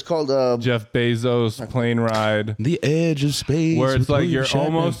 it's called. Jeff Bezos plane ride, The edge of space. where it's with like William you're Shatner.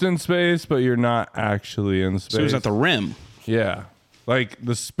 almost in space, but you're not actually in space. So it was at the rim. Yeah, like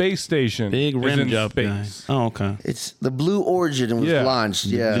the space station. Big is rim in jump guy. space. Oh, okay. It's the Blue Origin was Yeah. launched.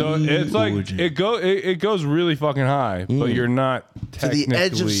 Yeah. So it's like Origin. it goes really fucking high, but you're not to technically the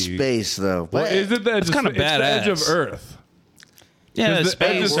edge of space, though. Well, is it the edge? That's kinda It's the edge of badass. Earth. Yeah, the the space.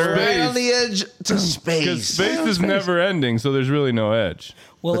 edge of We're space. right on the edge to Because space. space is never ending, so there's really no edge.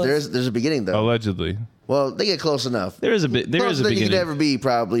 Well, But let's- there's a beginning though. Allegedly. Well, they get close enough. There is a bit. There is Closer a than you could beginning. ever be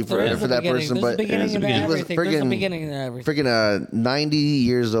probably for, there is for a that beginning. person. There's But a beginning There's a to beginning. everything. There's a Freaking- beginning to everything. freaking 90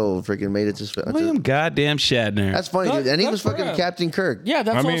 years old, freaking made it to space. William goddamn Shatner. That's funny, Good- dude. And he good was for fucking him. Captain Kirk. Yeah,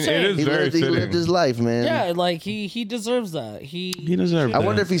 that's I what mean, I'm it saying. is He very lived fitting. his life, man. Yeah, like he deserves that. He deserved I that.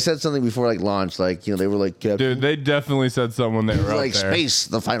 wonder if he said something before like launch, like they were like, Captain, Dude, they definitely said someone they were up like there. space,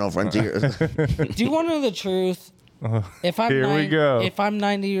 the final frontier. Do you want to know the truth? If I'm Here we go. If I'm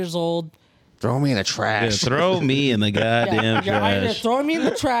 90 years old, Throw me in the Yeah, trash. throw me in the goddamn you're either trash. throwing me in the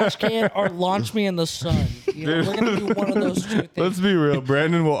trash can or launch me in the sun. We're gonna do one of those two things. Let's be real.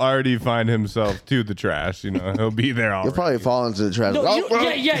 Brandon will already find himself to the trash. He'll be there already. You'll probably fall into the trash. No, Oh, you, bro.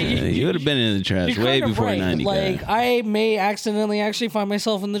 yeah, You would have been in the trash you're way kind of before right. 90. Like I may accidentally actually find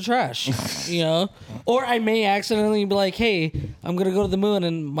myself in the trash, or I may accidentally be like, "Hey, I'm gonna go to the moon,"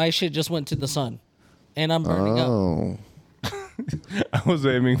 and my shit just went to the sun, and I'm burning up. Oh, I was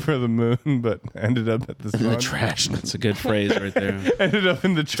aiming for the moon, but ended up at the sun. Trash. That's a good phrase right there. Ended up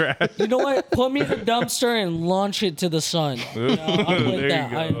in the trash. You know what? Put me in a dumpster and launch it to the sun. I'm with There you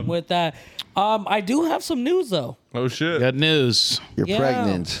that. go. I'm with that. I do have some news though. Oh shit. Good news. you're Yeah.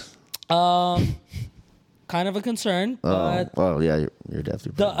 pregnant. Kind of a concern, Oh, but well, yeah, you're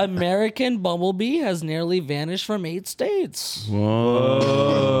definitely pregnant. the American bumblebee has nearly vanished from 8 states.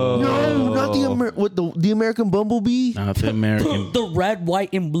 Whoa. No, not the American bumblebee. Not the American. The red,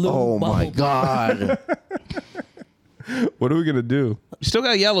 white, and blue. Oh my bumblebee. god. What are we gonna do? We still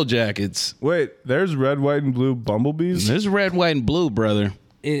got yellow jackets. Wait, there's red, white, and blue bumblebees. There's red, white, and blue, brother.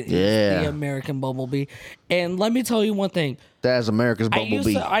 is Yeah. the American Bumblebee. And let me tell you one thing. That's America's I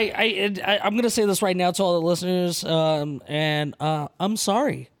used Bumblebee. to, I'm going to say this right now to all the listeners, and I'm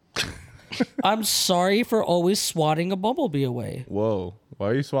sorry. I'm sorry for always swatting a bumblebee away. Whoa. Why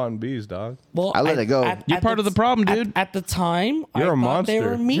are you swatting bees, dog? Well, I let it go. You're part of the problem, dude. At the time, I You're a thought they monster.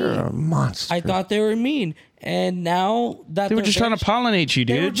 were mean. You're a monster. I thought they were mean, and now that They were they're just trying to very- pollinate you,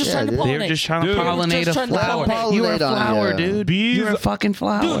 dude. They were just Yeah, trying to dude. pollinate. They were just trying to Dude. pollinate They were a just trying to flower. pollinate. You're a Pollinate on flower, you. dude. Bees- You're a fucking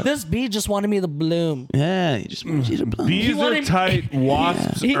flower. Dude, this bee just wanted me to bloom. Yeah, you just want you to bloom. Bees are wanted- tight.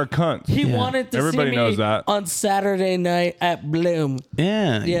 Wasps He- are cunts. He wanted to Everybody see knows me that. on Saturday night at Bloom.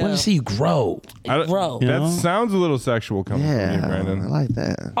 Yeah, Yeah. I want to see you grow. Bro. That know? sounds a little sexual coming from you, Yeah, I Brandon. like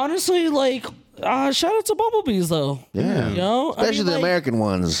that. Honestly, like, shout out to bumblebees though. Yeah. You know, I Especially mean, the like, American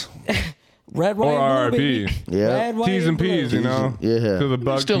ones. red, white, Or and blue, RIP. baby. Yeah. Red, white, T's and blue. P's, you know? Yeah. To the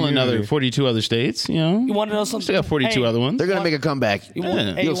bug Still community. another 42 other states, you know. You want to know something? Still got 42 Hey, other ones. They're gonna make a comeback. you want-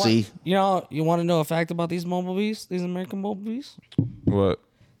 Yeah. hey, You'll you want- see. You know, you want to know a fact about these bumblebees? These American bumblebees? What?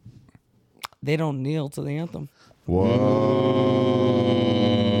 They don't kneel to the anthem. Whoa.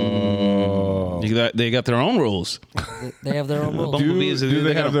 They got their own rules. They have their own rules. Bumblebees, Do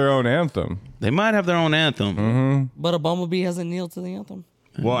they got have their own anthem? They might have their own anthem. But a bumblebee hasn't kneeled to the anthem.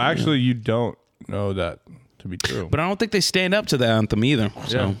 Well, actually, you don't know that to be true. But I don't think they stand up to the anthem either.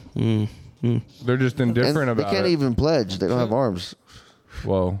 So, They're just And indifferent they about can't it. even pledge. They don't have arms.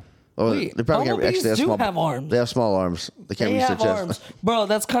 Whoa. Oh, Wait, they probably bumblebees have do small. have arms. They have small arms. They can't They reach their have chest. arms. Bro,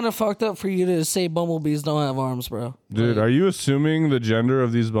 that's kind of fucked up for you to say bumblebees don't have arms, bro. Dude, are you assuming the gender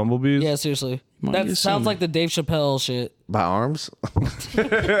of these bumblebees? Yeah, seriously. Why That you sounds assuming? like the Dave Chappelle shit. By arms?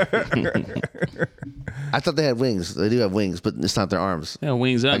 I thought they had wings. They do have wings, but it's not their arms. yeah,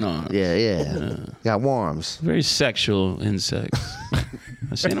 wings and arms. Yeah. Got arms. Very sexual insects.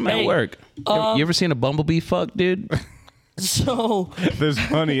 I've seen them at Hey, work. You ever seen a bumblebee fuck, dude? So, There's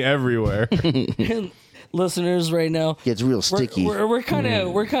honey everywhere. listeners, right now, Gets real sticky. we're kind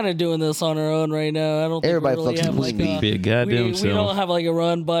of doing this on our own right now. I don't think Everybody we really fucks have like bumblebees. Be a goddamn we self. don't have like a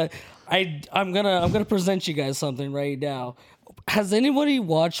run, but I'm gonna present you guys something right now. Has anybody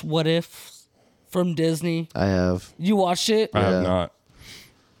watched What If from Disney? I have. You watched it? I have not.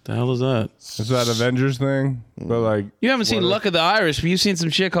 The hell is that? Is that Avengers thing? But like, You haven't seen What If? Luck of the Irish, but you've seen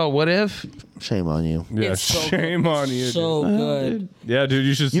some shit called What If? Shame on you. yeah, It's so shame good. on you. So dude. good. Yeah, dude,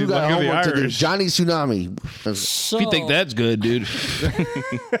 you should see You got Luck of the homework to do. Irish. Johnny Tsunami. So, If you think that's good, dude,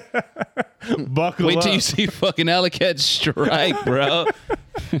 Buckle wait up. till you see fucking Alley-Cat Strike, bro.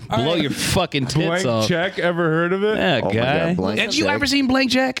 Blow your fucking tits Blank off. Check. Ever heard of it? Yeah, Oh my guy. God, Blank Have you Check. ever seen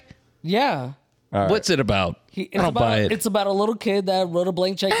Blank Check? yeah. What's it about? I don't buy it. It's about a little kid that wrote a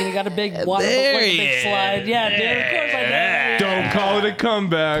blank check and he got a big water, There like a he big slide. Yeah, dude. Of course I know. Don't call it a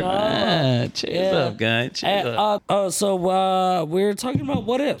comeback. Cheers up, guy. Cheers up. So we're talking about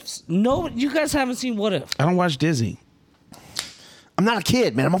what ifs. No, you guys haven't seen What If. I don't watch Disney. I'm not a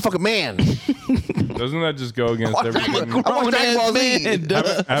kid, man. I'm a fucking man. Doesn't that just go against everything? I watch Dragon Ball Z. Haven't Watch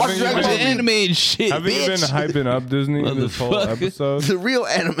you Dragon been- Ball Z. Anime and shit. Haven't you been bitch. hyping up Disney this whole Motherfucker. episode? The real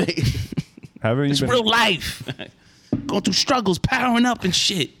anime. Haven't you It's been? real life. Going through struggles, powering up and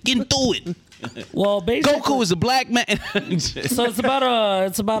shit, getting through it. Well, basically, Goku is a black man. so it's about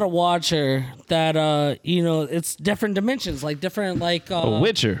a watcher that it's different dimensions, like different like a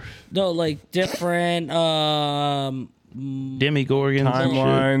Witcher, no, like different Demigorgons,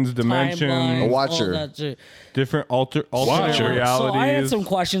 Timelines, dimensions, timelines, A watcher. all that shit. different alternate Watcher. So I had realities. some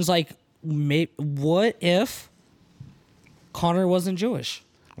questions like, what if Connor wasn't Jewish?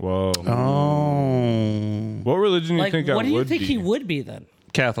 Whoa. Oh, What religion do you Like, think what I do you would think be? he would be then?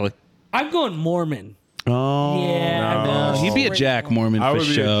 Catholic. I'm going Mormon. Oh, Yeah, I'm going he'd be a straight Jack Mormon I for would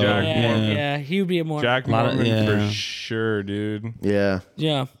be a sure. Jack Yeah, Mormon. yeah, he would be a Mormon. Jack Lot of- Mormon yeah. for sure, dude. Yeah.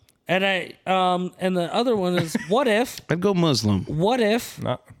 Yeah, and and the other one is what if I'd go Muslim.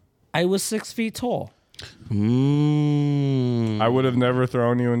 Not, I was 6 feet tall? I would have never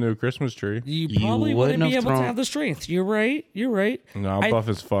thrown you into a Christmas tree. You You probably wouldn't wouldn't be have able to thrown- have the strength. You're right. You're right. No, I'm buff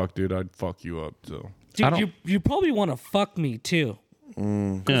as fuck, dude. I'd fuck you up too. Dude, you probably want to fuck me too.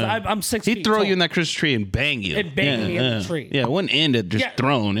 Because I'm 6 feet He'd throw tall. you in that Christmas tree and bang you. And bang me in the tree. Yeah, it wouldn't end at just Yeah.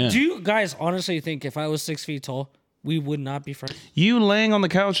 thrown. Yeah. Do you guys honestly think if I was 6 feet tall, we would not be friends? You laying on the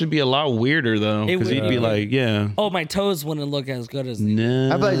couch would be a lot weirder though, It because would he'd be be. like, yeah, Oh, my toes wouldn't look as good as they. no,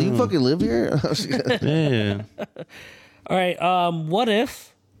 I'm like, you fucking live here? yeah. All right. What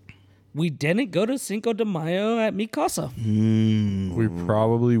if we didn't go to Cinco de Mayo at mi casa? We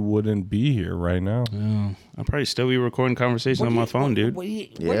probably wouldn't be here right now. I'd probably still be recording conversation on my phone, dude. Where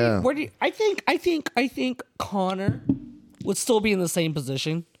do you, I think Connor would still be in the same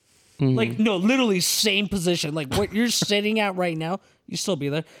position. Like, no, literally same position. Like, what you're sitting at right now, you still be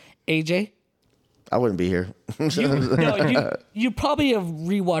there. AJ, I wouldn't be here. you probably have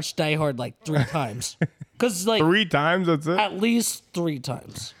rewatched Die Hard like 3 times. Because, like, 3 times, that's it? at least 3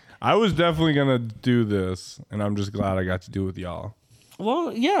 times. I was definitely going to do this, and I'm just glad I got to do it with y'all.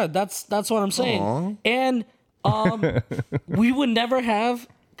 Well, yeah, that's what I'm saying. Aww. And we would never have,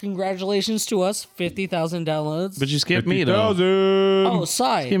 congratulations to us, 50,000 downloads. But you skipped me though. 50,000. Oh,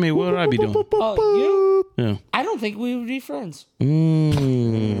 Sai. Give me, what would I be doing? Oh, you? Yeah. I don't think we would be friends.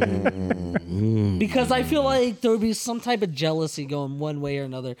 Because I feel like there would be some type of jealousy going one way or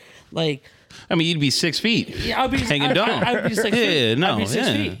another. Like, I mean, you'd be 6 feet. yeah, I'd be Hanging down. I'd be 6 feet. Yeah, no, I'd be 6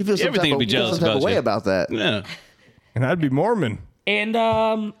 yeah. feet. You feel some Everything type would be of, you feel jealous some type of about way you. about that. Yeah. And I'd be Mormon. And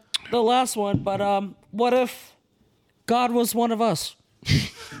the last one, but what if God was one of us?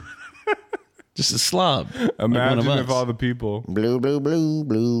 Just a slob. Imagine like if all the people. Blue, blue, blue,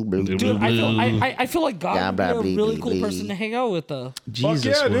 blue, blue. Dude, I feel like God would be a blah, really blah, cool blah. person to hang out with, though. Jesus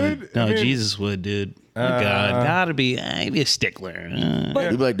yeah, would. dude. No, I mean- Jesus would, dude. God, gotta be. I'd be a stickler. You'd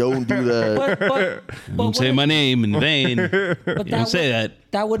be like, don't do that. But Don't say my name in vain. but You don't say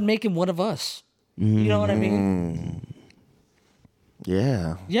that. That would make him one of us. You know what I mean?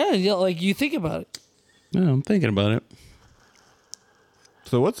 Yeah. Yeah, like you think about it. Yeah, I'm thinking about it.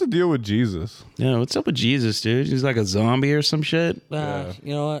 So what's the deal with Jesus? Yeah, what's up with Jesus, dude? He's like a zombie or some shit. You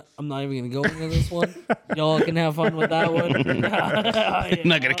know what? I'm not even gonna go into this one. Y'all can have fun with that one. I'm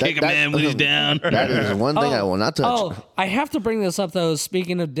not gonna kick a man when he's down. That is one thing I will not touch. Oh, I have to bring this up though.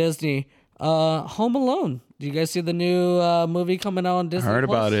 Speaking of Disney, Home Alone. Do you guys see the new movie coming out on Disney? Heard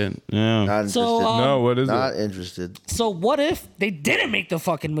Plus? about it. Yeah. Not interested. So, No, what is not it? interested. So what if they didn't make the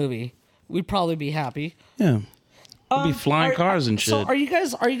fucking movie? We'd probably be happy. Yeah. There'd be flying cars and shit. So are you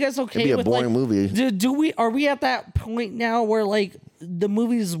guys okay It'd be a with boring like, movie. Are we at that point now where like the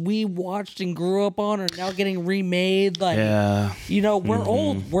movies we watched and grew up on are now getting remade? Like, Yeah. you know, we're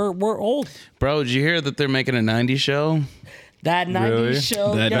old. We're old. Bro, did you hear that they're making a 90s show? That 90s Really?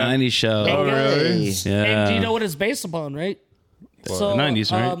 show. That yeah. 90s show. And, really? Yeah. And do you know what it's based upon, right? So,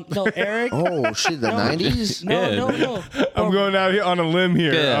 90s, right? No, Eric. Oh shit, the 90s? No. I'm going out here on a limb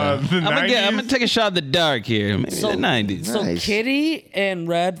here. Yeah. The I'm 90s? gonna take a shot at the dark here. Maybe So- the 90s. So Nice. Kitty and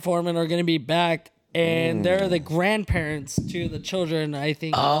Red Foreman are going to be back, and they're the grandparents to the children, I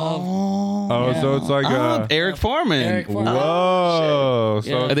think. Oh, so it's like Eric Foreman. Eric Foreman. Whoa. So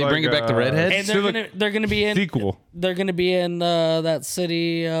Yeah. it's Are they like bringing back the redhead? And still they're gonna be in sequel. They're gonna be in that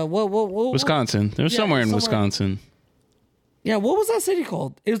city. What? Wisconsin. They're Yeah, somewhere in somewhere. Wisconsin. Yeah, what was that city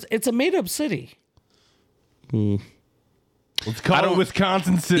called? It's a made up city. Let's call it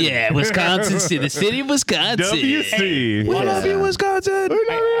Wisconsin City. Yeah, Wisconsin City. The city of Wisconsin. WC. What up, you Wisconsin?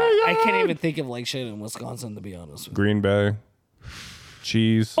 I can't even think of like shit in Wisconsin, to be honest with you. Green Bay.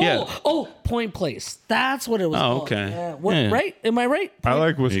 Cheese. Yeah. Oh, Point Place. That's what it was. Oh, called. okay. Yeah. What, Yeah. Right? Am I right? I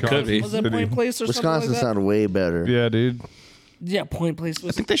like could Wisconsin be. Was it City. Point Place or Wisconsin something like that? sounded way better. Yeah, dude. Yeah, Point Place I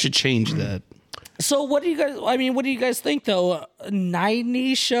was. think they should change that. So what do you guys? I mean, what do you guys think though? A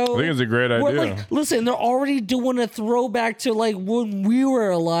 '90s show. I think it's a great Where, idea. like, listen, they're already doing a throwback to like when we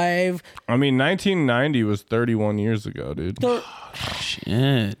were alive. I mean, 1990 was 31 years ago, dude. They're-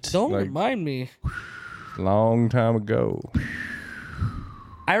 Shit. don't Like- remind me. Long time ago.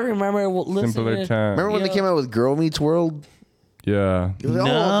 I remember listening. Simpler time. Remember when they Yeah. came out with Girl Meets World? Yeah. It was like,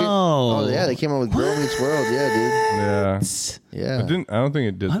 No. Oh, yeah, they came out with Girl Meets World. Yeah, Yeah. dude. Yeah. I don't think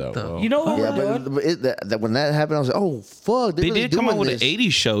it did that the- well. You know what Yeah, we're doing? but when that happened, I was like, "Oh fuck!" They really did come doing out with this. an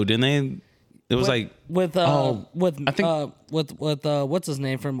 80s show, didn't they? It was like with I think- with what's his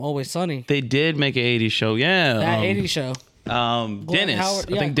name from Always Sunny? they did make an 80s show. Yeah. That '80s show Dennis. Howard-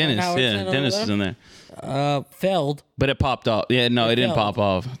 I yeah, think Glenn Dennis. Howard's Yeah, over Dennis there. is in there. failed. But it popped off. Yeah, no, it didn't failed. pop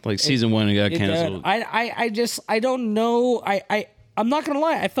off. Like season 1 it got It did. canceled. I don't know. I'm not gonna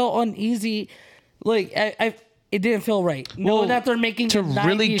lie. I felt uneasy. Like it didn't feel right. Knowing Well, that they're making to a 90s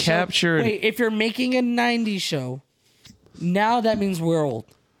really show. capture- Wait, if you're making a '90s show, now that means we're old.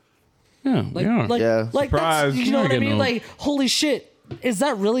 Yeah, Like, yeah. like, Yeah. like Surprise. that's, you know We're what I getting mean? old. Like, holy shit, is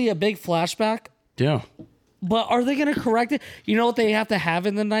that really a big flashback? yeah. But are they gonna correct it? You know what they have to have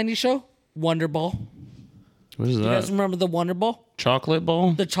in the '90s show? Wonder Ball. What is You guys that? remember the Wonder Ball? Chocolate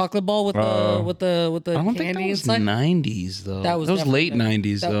ball? The chocolate ball with the I don't think that candy was inside. 90s though. That was late definitely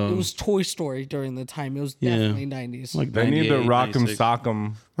 90s that- though. It was Toy Story during the time. It was Yeah. definitely '90s. like They need to 98, rock 'em, 96. sock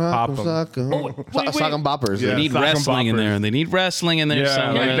 'em, pop 'em. Sock 'em boppers. Yeah. They need Sock 'em wrestling in boppers. there. They need wrestling in there Yeah,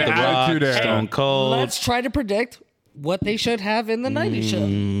 somewhere. like the The Rock, Attitude Era. Stone Cold. Let's try to predict what they should have in the '90s show.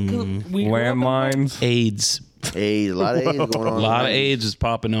 'Cause we grew up in- Landlines. AIDS. Hey, a lot of AIDS going on. A lot of AIDS is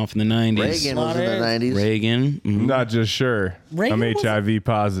popping off in the 90s. Reagan was in the 90s. Reagan. I'm not just sure. Reagan I'm was HIV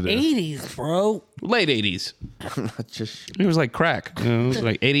positive. 80s, bro. Late 80s. Just It was like crack. It was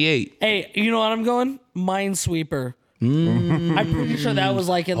like 88. Hey, you know what I'm going? Minesweeper. I'm pretty sure that was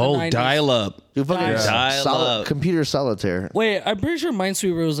like in the 90s. Dial up. dude, fucking Dial up. computer solitaire. Wait, I'm pretty sure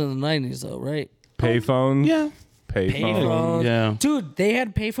Minesweeper was in the 90s though, right? Payphones. Yeah. Payphones. Yeah. Dude, they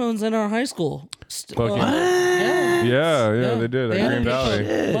had payphones in our high school. Fucking- Yeah. Yeah, they did. At had Green Valley.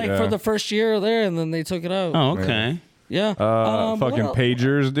 payphones, like Yeah. for the first year there, and then they took it out. Oh, okay. Yeah. Fucking what else?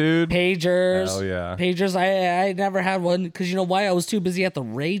 pagers, dude. Pagers. Hell yeah. Pagers. I never had one because you know why? I was too busy at the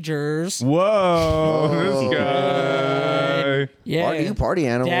Ragers. Whoa, this guy. Yeah. You party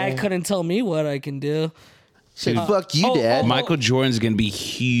animal. Dad couldn't tell me what I can do. Say, fuck you, Dad. Michael Jordan's going to be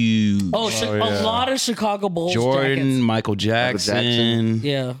huge. Oh, yeah. a lot of Chicago Bulls Jordan, jackets. Michael Jackson.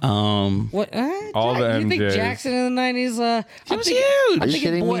 Yeah. What? All the You think MJs. Jackson in the 90s? He was huge. Are you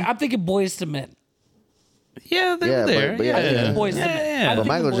kidding me? I'm thinking Boys to Men. Yeah, they Yeah, were there. but yeah, yeah. yeah. Boys to Men. Yeah. I'm But thinking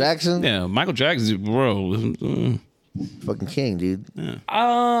Michael Boys- Jackson, Yeah, Michael Jackson's bro. fucking king, dude.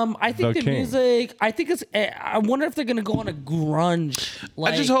 I think The the King. music. I think it's. I wonder if they're gonna go on a grunge.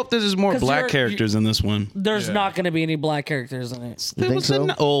 Like, I just hope there's more 'cause black you're- characters in this one. there's not gonna be any black characters in it. You There think was so?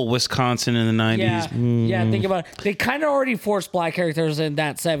 an old Wisconsin in the 90s. Yeah, yeah. Think about it. They kind of already forced black characters in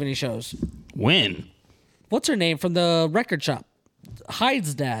that '70s shows. When? What's her name from the record shop?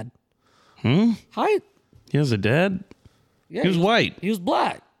 Hyde's dad. Hyde. He was a dad? Yeah, He was white. He was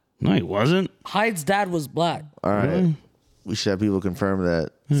black. No, he wasn't. Hyde's dad was black. All right. We should have people confirm that.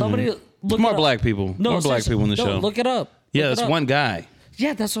 Somebody look More it up. black people. No, More black seriously. people in the No, show. Look it up. Yeah, Look that's it up. one guy.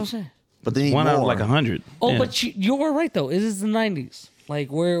 Yeah, that's what I'm saying. But they need One more. out of like 100. Oh, Yeah. but you were right though. It is the '90s.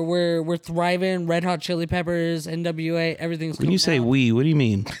 Like we're thriving. Red Hot Chili Peppers, NWA, everything's. When you say we, what do you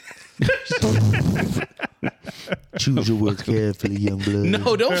mean? Choose your words carefully, young blood.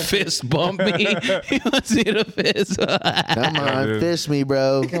 No, don't fist bump me. You want to see the fist? Come on, dude. fist me,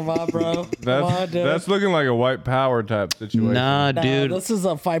 bro. Come on, bro. Come on, dude. That's looking like a white power type situation. Nah, Nah, dude. this is a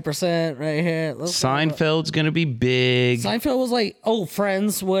 5% right here. Let's go. Seinfeld's gonna be big. Seinfeld was like,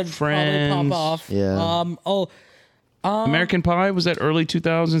 Friends would Friends. probably pop off. Yeah. American Pie, was that early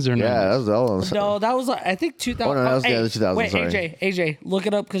 2000s or no? Yeah, that was all. No, that was I think 2000. Oh, no, that was the other 2000, Wait, sorry. AJ, look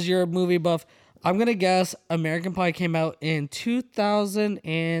it up because you're a movie buff. I'm gonna guess American Pie came out in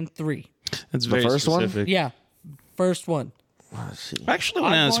 2003. That's very first one? specific. Yeah, first one. I actually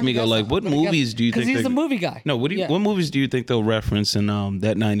want to I'm ask going to Migo, guess- like, what I'm gonna movies guess- do you think? he's they- the movie guy. No, what movies do you think they'll reference in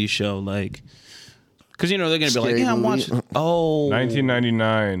that '90s show? Like, because they're gonna be like, Scary yeah, I'm movie. watching. Oh,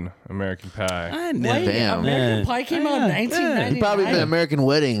 1999 American Pie. I never. Wait, Damn. American Pie came out in 1999. Probably the American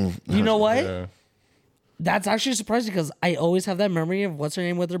Wedding. You know what? Yeah. That's actually surprising because I always have that memory of what's her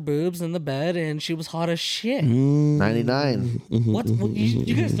name with her boobs in the bed, and she was hot as shit. 99. What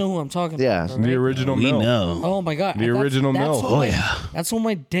you guys know who I'm talking Yeah. about? The right? original We Milk. know. Oh my god, The original that's MILF. when that's when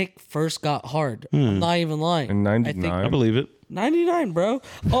my dick first got hard. I'm not even lying. In I 99. I believe it. 99, bro.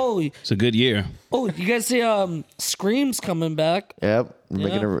 Oh, It's a good year. you guys see Scream's coming back. Yep. They're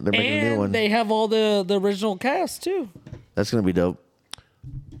making, Yeah. they're making a new one. They have all the original cast too. That's going to be dope.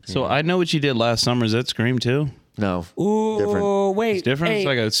 So I know what you did last summer. Is that Scream too? No. Ooh, Different. wait. It's different. It's hey,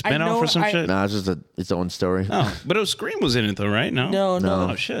 like a I spin-off know or some shit. Nah, it's just its own story. Oh, but it was Scream was in it though, right? No. No.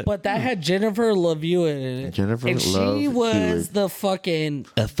 Oh shit. But that had Jennifer Love Hewitt in it. Jennifer and she Love was Hewitt. the fucking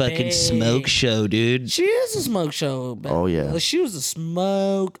A fucking big- smoke show, dude. She is a smoke show. baby. Oh, yeah. She was a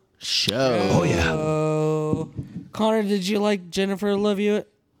smoke. Show. Oh yeah. Oh, Connor, did you like Jennifer Love Hewitt?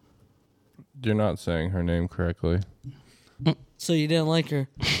 You're not saying her name correctly. So you didn't like her?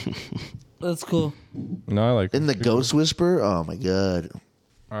 That's cool. No, I like In the Ghost Whisperer? Oh, my God.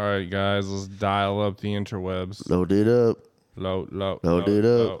 All right, guys, let's dial up the interwebs. Load it up. Load it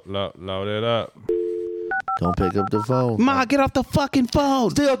up. Load it up. Don't pick up the phone. Ma, get off the fucking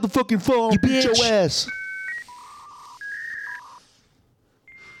phone. Stay off the fucking phone. Beat your bitch. ass.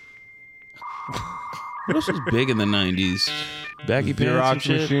 What else was big in the '90s? Baggy pants and Xerox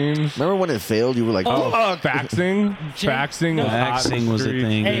shit. machines. Remember when it failed? You were like, Oh, faxing. Faxing was hot in Faxing the was a streets.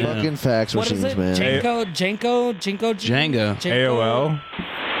 thing. Hey, yeah. fucking fax What is machines, it? man. Jenga. AOL.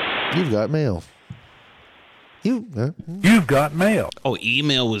 You've got mail. You've got mail. Oh,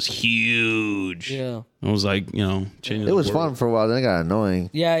 email was huge. Yeah. It was like, changing. It was the world. fun for a while. Then it got annoying.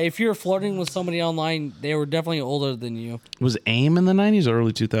 Yeah, if you're flirting with somebody online, they were definitely older than you. Was AIM in the 90s or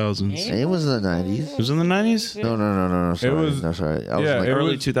early 2000s? It was in the 90s. It was in the 90s? No. Sorry. was- That's right. I was yeah, like, it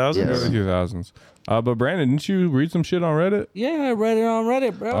Early was- 2000s? Yeah. Early 2000s. But Brandon, didn't you read some shit on Reddit? Yeah, I read it on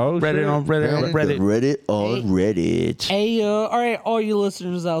Reddit, bro. Oh, Reddit shit. on Reddit on Reddit. Reddit on Reddit. Hey, all right, all you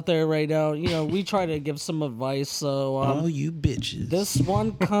listeners out there right now, we try to give some advice. So All you bitches. this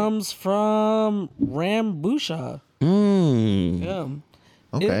one comes from Rambusha. Yeah.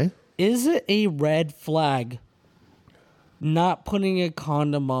 Okay. Is it a red flag not putting a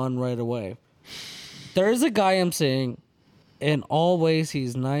condom on right away? There's a guy I'm seeing, in all ways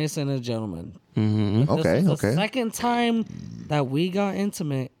he's nice and a gentleman. Okay. This is the Okay. second time that we got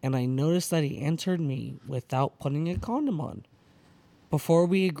intimate, and I noticed that he entered me without putting a condom on. Before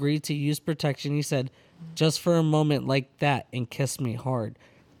we agreed to use protection, he said, "Just for a moment like that," and kissed me hard.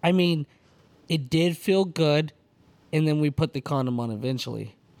 I mean, it did feel good, and then we put the condom on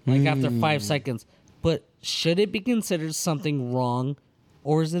eventually, like after 5 seconds. But should it be considered something wrong,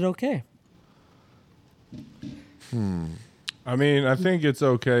 or is it okay? I mean, I think it's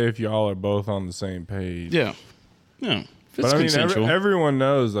okay if y'all are both on the same page. Yeah. Yeah. If it's But I mean, consensual. everyone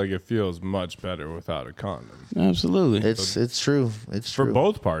knows like it feels much better without a condom Absolutely. It's true. It's for true.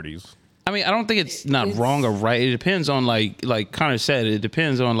 both parties. I mean, I don't think it's not wrong or right. It depends on like Connor said. It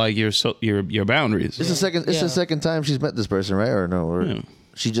depends on like your boundaries. It's the second. It's Yeah. the second time she's met this person, right? Or no? Or Yeah.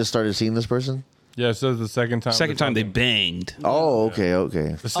 she just started seeing this person. Yeah, so the second time. Second time they banged. Oh, okay,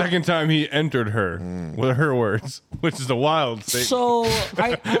 okay. The second time he entered her, with her words, which is a wild statement. So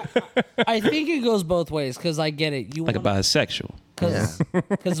I think it goes both ways because I get it. You Like a bisexual.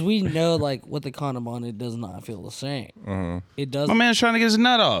 because we know like with the condom on, it does not feel the same. It does. My man's trying to get his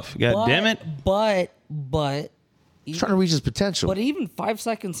nut off. God but, damn it. But He's trying to reach his potential. but even 5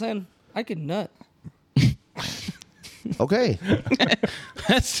 seconds in, I could nut. Okay,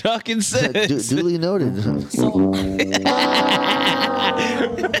 That's fucking sense. duly noted.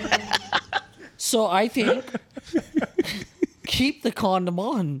 So I think keep the condom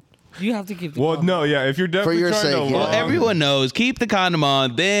on. You have to keep the well, condom. no, yeah, if you're definitely your trying sake, to yeah. long, Everyone knows. Keep the condom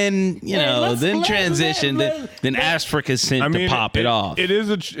on. Then then transition. Then ask for consent I mean, to pop it off. It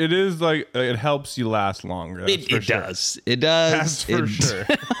is like it helps you last longer. That's for It sure. does. It does. That's for sure.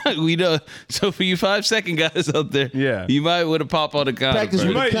 We know. So for you 5-second guys out there, Yeah. you might want to pop on a condom. Practice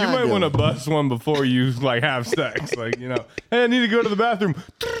first. with You might condom. want to bust one before you like have sex. Like, hey, I need to go to the bathroom.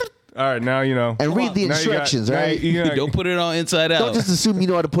 All right, now you know. And read the Now you got- instructions, now right? you got- Don't put it on inside out. Don't just assume you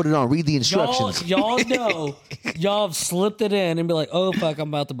know how to put it on. Read the instructions. Y'all know, y'all have slipped it in and be like, oh fuck, I'm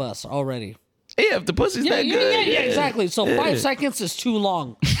about to bust already. Yeah, if the pussy's Yeah, that yeah, good. yeah, exactly. So 5 seconds is too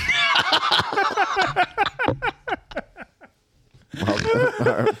long.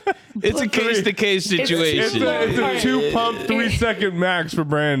 It's a case to case It's situation. a 2 pump 3 second max for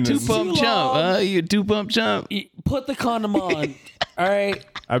Brandon. 2 pump Too chump. long. You 2 pump chump. Put the condom on. All right.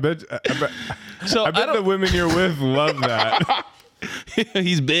 I bet So I bet the don't- women you're with love that.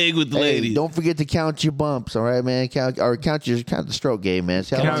 he's big with the Hey, ladies. don't forget to count your bumps, all right, man. Count the stroke game, man.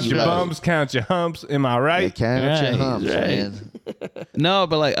 See how long Count you your got. bumps, count your humps. Am I Yeah, right? count Right, your humps, right. man. No,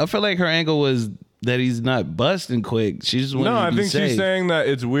 but like I feel like her angle was that he's not busting quick. She just wanted No, to I be think safe. she's saying that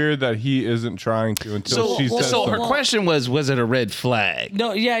it's weird that he isn't trying to until So, she says so her something. question was it a red flag?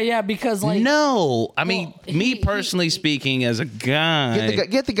 No, yeah, because like No, I mean Well, me he- personally speaking, as a guy,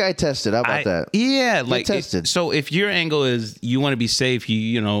 Get the guy tested. How about that? Yeah, like tested. so if your angle is you want to be safe,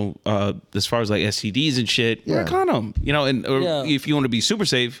 as far as like STDs and shit, wear a Yeah. condom. Or Yeah. if you want to be super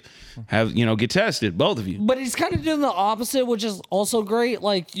safe, get tested, both of you. But he's kind of doing the opposite, which is also great.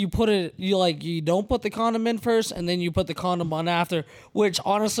 Like you don't put the condom in first, and then you put the condom on after. Which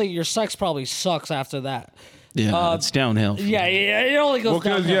honestly, your sex probably sucks after that. Yeah, it's downhill. Yeah, it only goes Well,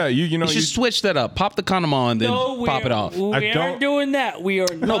 because downhill. you You should switch that up. Pop the condom on, then pop it off. We I don't- aren't doing that. We are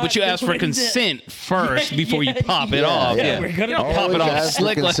not. No, but you ask for doing that. consent first before you pop it yeah, off. yeah, Yeah, we're gonna- you don't pop Always it off ask for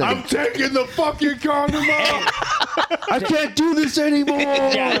slick like consent. I'm taking the fucking condom off. I can't do this anymore.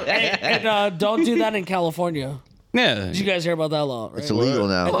 Yeah, and don't do that in California. yeah. Did you guys hear about that law? Right? It's illegal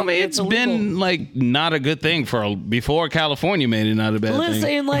now. Well, I mean, it's been like not a good thing before California made it not a bad thing.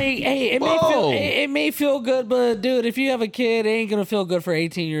 Listen, like, hey, Whoa. it may feel good, but dude, if you have a kid, it ain't gonna feel good for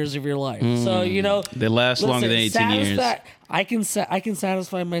 18 years of your life. So They last longer than 18 years. I can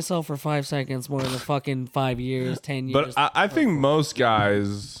satisfy myself for 5 seconds more than fucking 5 years, 10 years. But I think most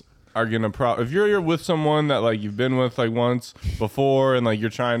guys are gonna if you're with someone that like you've been with like once before and like you're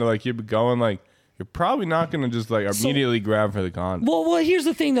trying to like keep it going, like you're probably not gonna just like immediately grab for the condom. well, here's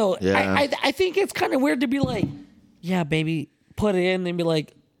the thing though. Yeah. I think it's kind of weird to be like, yeah, baby, put it in and be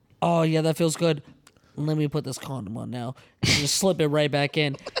like, oh yeah, that feels good. let me put this condom on now. And just slip it right back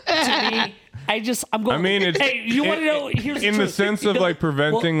in. To me, I'm going. I mean, it's hey, you want to know? Here's in the truth. sense of like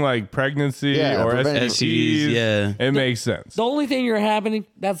preventing like pregnancy Yeah, or preventing STDs. yeah. It makes sense. The only thing you're happening,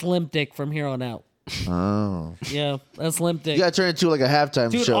 that's limp dick from here on out. Oh. Yeah, that's limp dick. You gotta turn it into like a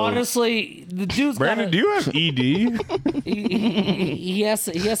halftime Dude, show. honestly, the dude's Brandon, do you have ED? he has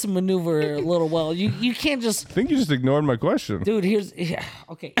to maneuver a little well. You can't just, I think you just ignored my question. dude.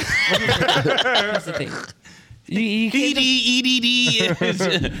 Okay. Here's the thing. You can't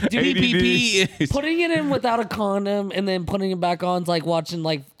just, EDD. putting it in without a condom and then putting it back on is like watching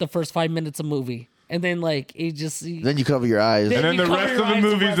like the first 5 minutes of movie. And then like it just Then you cover your eyes. And then you the cover rest your of the eyes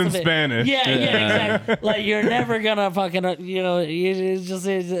movie's rest in of it. Spanish. Yeah, exactly. Like you're never gonna fucking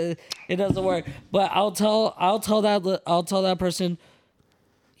it doesn't work. But I'll tell that person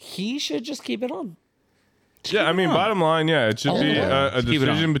he should just keep it on. Yeah, I mean, bottom line, yeah, it should be a Keep it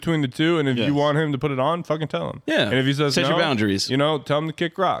decision on. between the two. And if Yes. you want him to put it on, fucking tell him. Yeah. And if he says Set your no, boundaries. you know, tell him to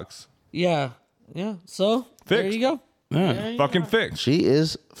kick rocks. Yeah. So there Fixed. you go. Yeah. Fucking fixed. She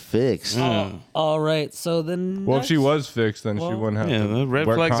is fixed. All right. So then Well, if she was fixed, then she wouldn't have Yeah, to the red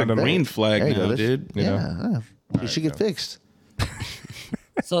wear flag's a condom. green flag There you now, go. dude. You Yeah. She should get fixed.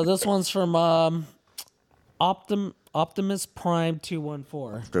 So this one's from Optimus Prime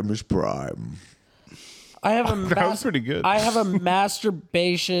 214. Optimus Prime. I have a That was pretty good. I have a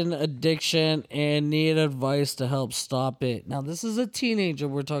masturbation addiction and need advice to help stop it. Now this is a teenager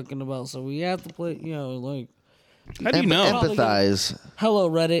we're talking about, so we have to play. Like, How do you know? Empathize. hello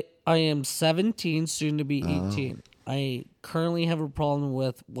Reddit. I am 17, soon to be 18. I currently have a problem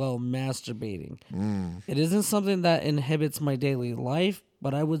with masturbating. It isn't something that inhibits my daily life,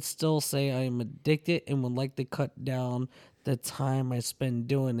 but I would still say I am addicted and would like to cut down the time I spend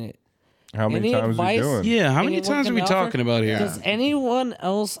doing it. How many Any times are you advice? doing? Yeah, how many Anyone times are can we offer? talking about here? Does anyone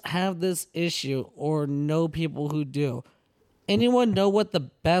else have this issue or know people who do? Anyone know what the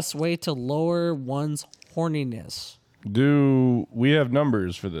best way to lower one's horniness? Do we have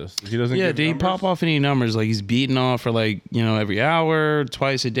numbers for this? He doesn't. Yeah, give did he numbers? pop off any numbers? Like he's beating off for like, every hour,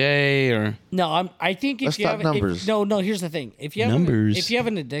 twice a day, or No, I think if Let's you talk have numbers. no. Here's the thing: if you have Numbers. if you have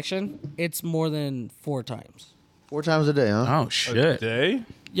an addiction, it's more than 4 times. 4 times a day, huh? oh shit. Day?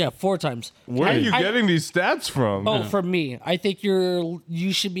 Yeah, 4 times. Where are you getting these stats from? Oh, for me, I think you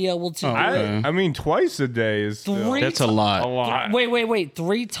should be able to. I mean, twice a day is still Three That's a lot. a lot. Wait.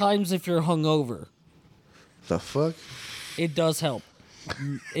 3 times if you're hungover. The fuck? It does help.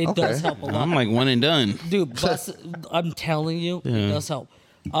 It Okay. does help a lot. I'm like one and done. Dude, I'm telling you, it does help.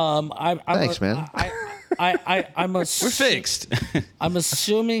 Thanks, man. I'm We're fixed. I'm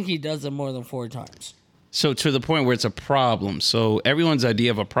assuming he does it more than 4 times. So to the point where it's a problem. So everyone's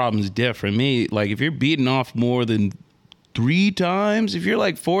idea of a problem is different. Me, like if you're beating off more than 3 times, if you're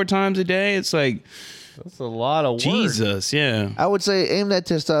like 4 times a day, it's like That's a lot of work. Jesus, yeah. I would say aim that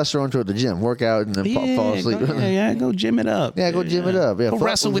testosterone toward the gym. Work out and then fall asleep. Go gym it up. Yeah, go gym it up. Yeah, Go fuck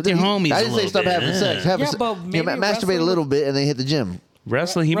wrestle with your homies I a didn't say little stop bit. having sex. Have Yeah, but maybe masturbate wrestling a little bit and then hit the gym.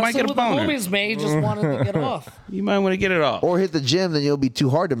 Wrestling, he might Wrestling get a with the boner. homies, man. He just wanted to get off. You might want to get it off. Or hit the gym, then you'll be too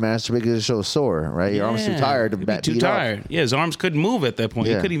hard to masturbate because it's so sore, right? Your arms too tired to He'd be beat too off. tired. Yeah, his arms couldn't move at that point.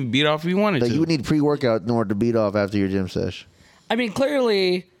 He Yeah. couldn't even beat off if he wanted Like to. you would need pre-workout in order to beat off after your gym sesh. I mean,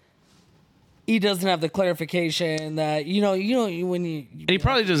 clearly, he doesn't have the clarification that when you. And he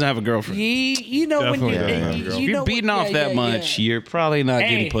probably doesn't have a girlfriend. You know when Definitely you, doesn't have a you, girl. If you you're know beating when- off yeah, that yeah, much, yeah. you're probably not Hey,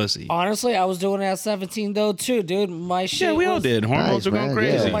 getting pussy. Honestly, I was doing it at 17 though too, dude. My shit. Yeah, we all was- did. Hormones Nice, are going man.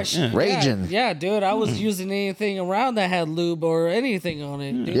 crazy. Yeah. My sh- Yeah. Raging. Yeah, dude. I was using anything around that had lube or anything on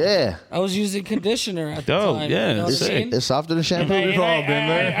it. Dude. Yeah. I was using conditioner at the Dope, time. yeah, You know what I sick. mean? It's softer than shampoo. And We've all been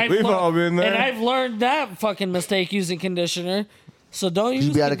there. I've We've learned- all been there. And I've learned that fucking mistake using conditioner. So don't use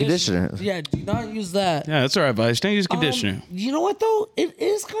be out of conditioner. Yeah, do not use that. Yeah, that's our advice. Don't use conditioner. You know what though? It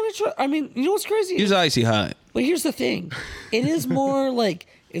is kind of true. I mean, you know what's crazy? Use icy hot. But here's the thing. It is more like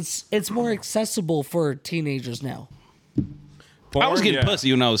it's more accessible for teenagers now. I was getting yeah.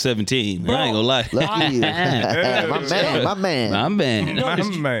 pussy when I was 17. Bro. I ain't gonna lie. Lucky you. my man. I'm bad. No, My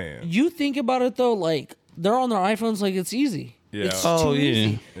 'cause man. you think about it though, like they're on their iPhones like it's easy. Yeah. It's Oh, too yeah.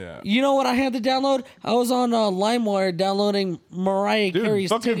 easy. Yeah. You know what I had to download? I was on LimeWire downloading Mariah Dude, Carey's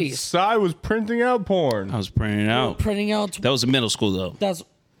fucking titties. Psy was printing out porn. I was printing it out. Printing out. That was in middle school though. That's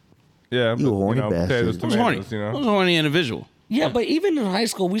Yeah, You horny potatoes, bastard. I was horny. tomatoes, I was a horny individual. yeah, but even in high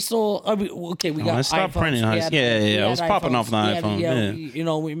school, we still. I mean, okay, we got. I stopped iPhones. printing We high had- school. Yeah, we I had was popping off the iPhones. We had- iPhone. Yeah. you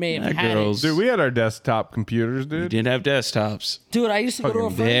know, we may have Yeah, had girls. it. Dude, we had our desktop computers, We dude. did have desktops. Dude, I used to go to a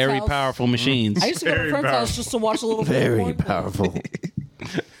friend's Very house. powerful machines. I used to go to a Very friend's house powerful. just to watch a little. Very porn. powerful.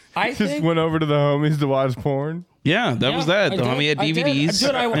 I Just think went over to the homies to watch porn. Yeah, that was that. I The did. homie had I did. DVDs.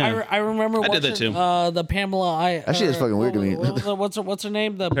 Dude, Yeah. I remember I watching did that too. the Pamela. That shit is fucking weird to me. What's her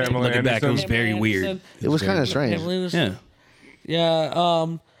name? The Pamela Looking back, it was Anderson. very weird. It was kind of strange. Pamela Anderson. Yeah.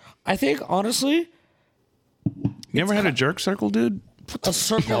 Yeah. I think honestly, You ever had a jerk circle, dude? a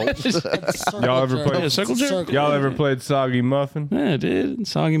circle. Y'all ever played- Yeah, circle jerk? Y'all ever played Soggy Muffin? Yeah, dude.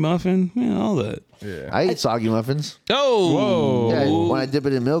 Soggy muffin. Yeah, all that. Yeah. I eat soggy muffins. Oh. Whoa. Yeah, when I dip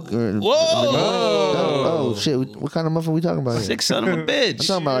it in milk. Whoa. Oh shit! What kind of muffin we talking about here? Sick son of a bitch. I'm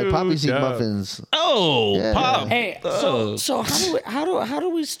talking about like poppy seed Shoot up. muffins. Oh, Yeah. pop. Hey, so how do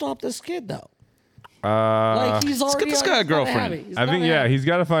we stop this kid though? Uh, Like he's already this guy a he's gotta girlfriend. have it. He's I think gotta yeah, have it. he's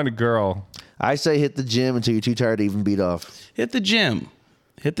got to find a girl. I say hit the gym until you're too tired to even beat off. Hit the gym.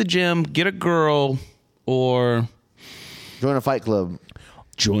 Hit the gym. Get a girl, or Join a fight club.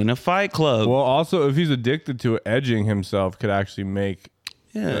 join a fight club. Well, also if he's addicted to it, edging himself could actually make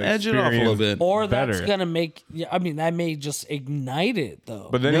yeah, the edge it off a little experience- bit. Or that's better. gonna make. Yeah, I mean, that may just ignite it though.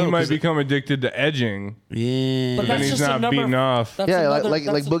 But then No, he might 'cause become addicted to edging. Yeah. But Then that's he's just not another- beating off. That's Yeah, another- like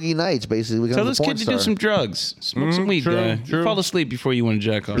that's a- Boogie Nights, basically. Tell Becomes this a porn kid to do star. some drugs. Smoke some weed, true, guy. true. You fall asleep before you want to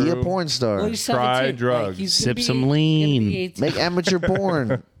jack off. Be a porn star. Well, he's Try 17. drugs. he's Sip gonna some he's gonna lean. be 18. Make amateur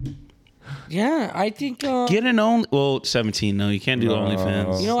porn. Yeah, I think. Get an only. Well, 17. No, you can't do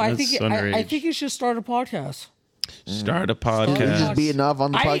OnlyFans. You know, I That's think underage. I think you should start a podcast. Start a You podcast. just beating off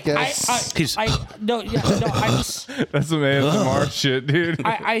on the podcast. No, I just, That's some ASMR shit, dude.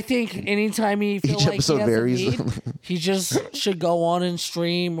 I think anytime he feels Each like episode he has varies. a need, he just should go on and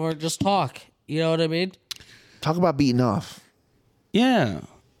stream or just talk. You know what I mean? Talk about beating off. Yeah.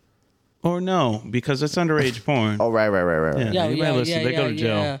 Or no, because it's underage porn. Oh, right. Yeah, you yeah, might listen. yeah, They go to yeah,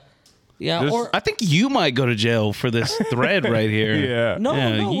 jail. yeah. Yeah, This- or I think you might go to jail for this thread right here. Yeah. no,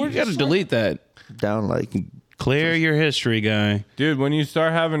 Yeah, no, you we're got to just delete that. Down like Clear your history, guy. Dude, when you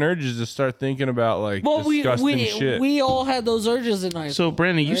start having urges to start thinking about like Well, disgusting shit. we all had those urges in high school. So,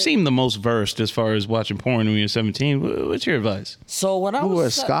 Brandon, you seem the most versed as far as watching porn when you're 17. What's your advice? So when I Ooh,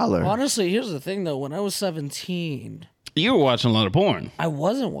 was a scholar. honestly, here's the thing though. When I was 17, You were watching a lot of porn. I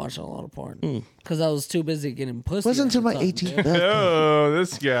wasn't watching a lot of porn because I was too busy getting pussy. wasn't at until the my time, 18th dude. birthday. Oh,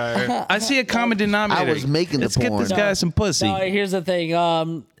 this guy. I see a common denominator. I was making the Let's get porn. this guy some pussy. No, here's the thing.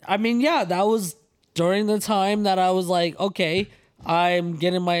 I mean, yeah, that was during the time that I was like, okay, I'm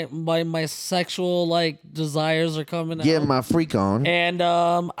getting my sexual like desires are coming out. Getting my freak on. And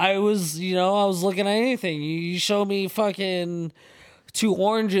I was looking at anything. You show me fucking two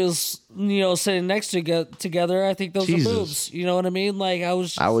oranges, sitting next to together. I think those Jesus. are boobs. You know what I mean? Like I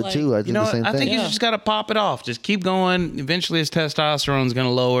was. Just I would like, too. I did You know the what? same I thing. think you just got to pop it off. Just keep going. Eventually, his testosterone's going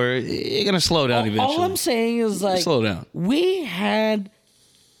to lower. You're going to slow down eventually. All I'm saying is like Slow down. we had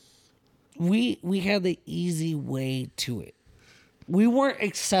the easy way to it. We weren't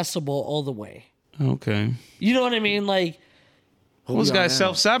accessible all the way. Okay. You know what I mean? Like Well, this guy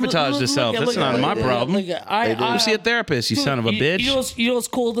self-sabotaged himself. That's not my problem. I Go see a therapist, you son of a bitch. You know what's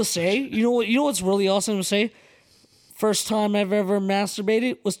cool to say? You know what's really awesome to say? First time I've ever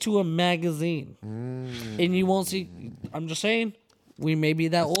masturbated was to a magazine. And you won't see. I'm just saying, we may be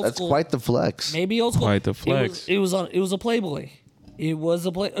that old That's school. quite the flex. Maybe old school. Quite the flex. It was a Playboy. It was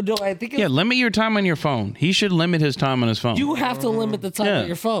a play. No, I think Yeah, limit your time on your phone. He should limit his time on his phone. you have to limit the time yeah. on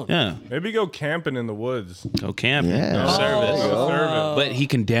your phone. Yeah. Maybe go camping in the woods. Go camping. Yeah. No Oh, service. Go surfing. But he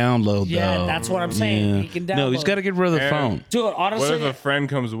can download, Yeah, though. that's what I'm saying. Yeah. He can download. No, he's got to get rid of the And- phone. Dude, What honestly, if a friend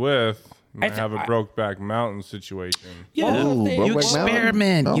comes with? Might I- have a I- Brokeback Mountain situation. Yeah. Ooh, You You Brokeback Mountain?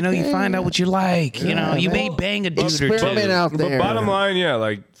 experiment. You know, you Okay. find out what you like. You know, you may Well, bang a dude or Experiment two. out But there. bottom line, yeah,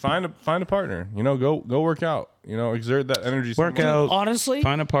 like find a partner. Go work out. Exert that energy. Work somewhere. out. honestly,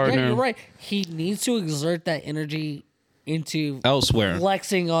 Find a partner. Yeah, you're right. He needs to exert that energy into Elsewhere.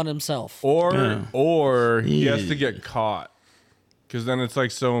 flexing on himself. or he has to get caught. Because then it's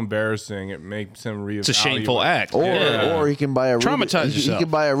like so embarrassing. It makes him reevaluate. It's a shameful act. Or Yeah. or he can buy a Traumatize he yourself. can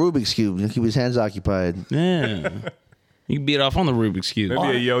buy a Rubik's cube and keep his hands occupied. Yeah. You can beat off on the Rubik's Cube.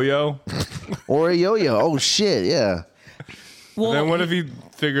 Maybe a yo-yo. Or a yo-yo. Oh shit, yeah. Well, Then what if he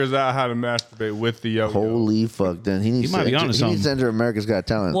figures out how to masturbate with the yo-yo? Holy fuck! Then he needs might to be onto he needs something. to enter America's Got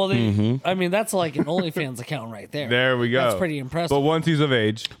Talent. Well, Mm-hmm. I mean, that's like an OnlyFans account right there. There we go. That's pretty impressive. But once he's of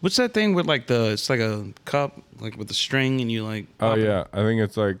age. What's that thing with like it's like a cup, like with the string, and you like. Oh pop it? yeah, I think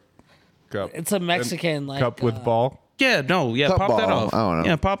it's like cup. It's a Mexican like cup with ball. Yeah, no, yeah, Cup pop that ball. off. I don't know.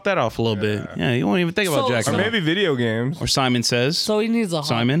 Yeah, pop that off a little bit. Yeah, you won't even think about So- jacking Or off. maybe video games. Or Simon Says. So he needs a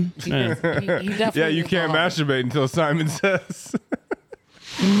Simon? He, Yeah. he definitely Yeah, you needs can't a hobby. masturbate until Simon says.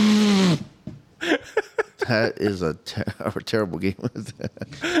 That is a terrible game.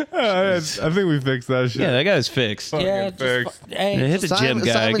 I think we fixed that shit. Yeah, that guy's fixed. Yeah, Fucking fixed. hey, Yeah, hit the gym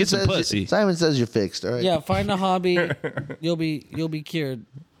guy. Get some says pussy. Simon says you're fixed. All right. yeah, find a hobby. You'll be cured.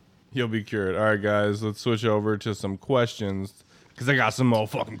 You'll be cured. All right, guys, let's switch over to some questions because I got some more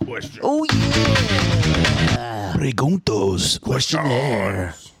fucking questions. Oh yeah. Preguntos.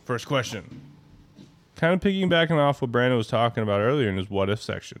 Questionnaire. First question. Kind of piggybacking off what Brandon was talking about earlier in his what if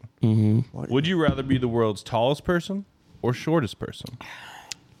section. Mm-hmm. Would you rather be the world's tallest person or shortest person?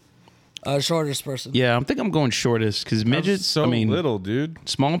 Shortest person. Yeah, I think I'm going shortest because midgets. So I mean, little, dude.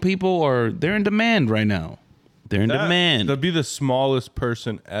 small people they're in demand right now. They're in demand. That'd be the smallest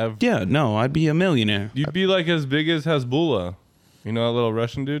person ever. Yeah, no, I'd be a millionaire. You'd be like as big as Hezbollah. You know that little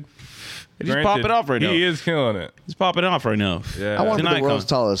Russian dude? He's popping off right now. He is killing it. He's popping off right now. Yeah. I want to He's be an the world's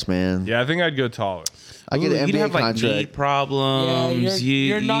icon. tallest, man. Yeah, I think I'd go taller. I get an You'd NBA have like knee contract. problems. Yeah,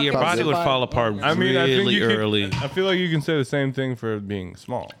 you're not your gonna body would survive. fall apart I mean, I think really you early. Could, I feel like you can say the same thing for being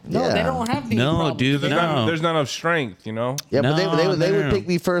small. No, Yeah. they don't have these No, problems. dude, There's, no. there's not enough strength, you know? Yeah, but No, they would no. pick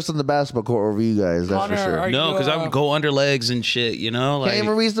me first on the basketball court over you guys. That's Connor, for sure. are you- No, because I would go under legs and shit. You know, like Can't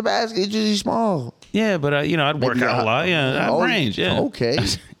even reach the basket. You're just small. yeah, but I'd work Maybe out a lot. Yeah, I have range. Yeah, Okay.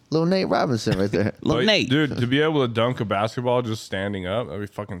 Little Nate Robinson right there. Little But, Nate. Dude, to be able to dunk a basketball just standing up, that'd be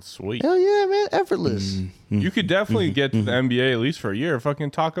fucking sweet. Hell yeah, man. Effortless. You could definitely get to the NBA at least for a year.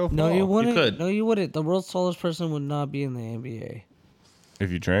 Fucking Taco No, Fall. you wouldn't. could. No, you wouldn't. The world's tallest person would not be in the NBA. If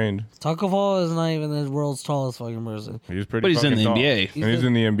you trained. Taco Fall is not even the world's tallest fucking person. He's pretty But he's in fucking the tall. NBA. And he's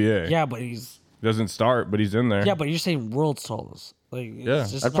in the NBA. Yeah, but he's Doesn't start, but he's in there. yeah, but you're saying world's tallest. Like, Yeah.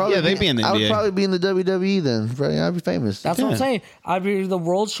 it's just I'd not- probably they'd be in the I would NBA. probably be in the WWE then. Right? I'd be famous. That's what I'm Yeah. saying. I'd be the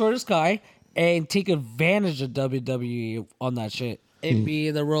world's shortest guy and take advantage of WWE on that shit. It'd be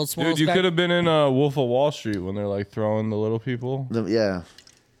the world's smallest Dude, you guy. could have been in Wolf of Wall Street when they're like throwing the little people. Yeah.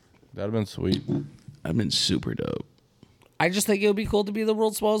 That'd have been sweet. I've been super dope. I just think it would be cool to be the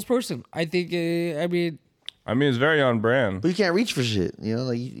world's smallest person. I think. I mean, it's very on brand. But you can't reach for shit. You know,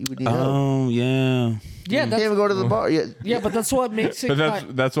 like you would need help. Oh yeah. yeah, You can't that's even go to the bar. Yeah. yeah, but that's what makes it.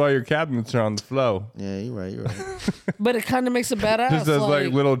 But that's why your cabinets are on the flow. Yeah, you're right. You're right. But it kind of makes it badass. Just as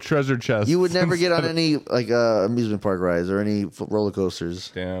like little treasure chests. You would never get on any like amusement park rides or any roller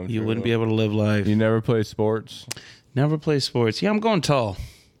coasters. Damn. You true. wouldn't be able to live life. You never play sports. Never play sports. Yeah, I'm going tall.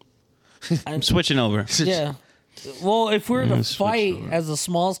 I'm switching over. Yeah. Well, if we're to switch fight over. as the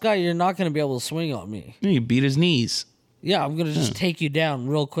smallest guy, you're not going to be able to swing on me. You beat his knees Yeah, I'm going to just take you down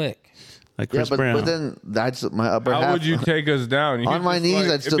real quick. like Yeah, Chris but Brown. then that's my upper half. How would you take us down? You On could my just, knees,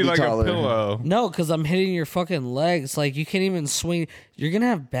 like, I'd still it'd be like taller. a pillow. No, because I'm hitting your fucking legs. Like, you can't even swing. You're going to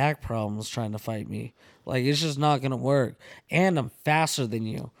have back problems trying to fight me. Like, it's just not going to work. And I'm faster than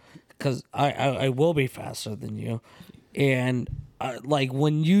you because I will be faster than you. And, like,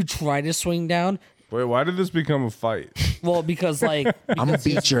 when you try to swing down, Wait, why did this become a fight? well, because, like, I'm gonna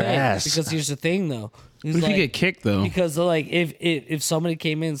beat your thing. ass. Because here's the thing, though. He's What if like, you get kicked though? Because like if somebody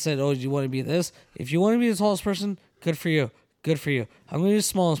came in and said, "Oh, do you want to be this?" If you want to be the tallest person, good for you. Good for you. I'm gonna be the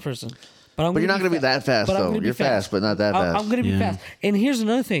smallest person, but But you're not gonna be that fast But I'm though. gonna be You're fast, but not that fast. I'm gonna be Yeah. fast. And here's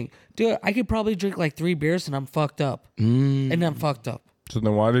another thing, dude. I could probably drink like 3 beers and I'm fucked up. And I'm fucked up So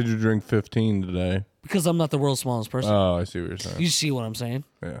then why did you drink 15 today? because I'm not the world's smallest person. Oh, I see what you're saying. You see what I'm saying?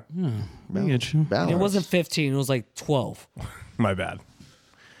 Yeah. I get you. Balance. It wasn't 15. It was like 12. My bad.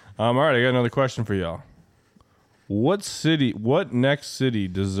 All right, I got another question for y'all. What next city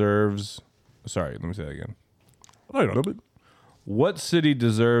deserves... Sorry, let me say that again. What city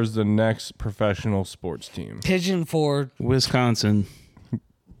deserves the next professional sports team? Pigeon Forward. Wisconsin,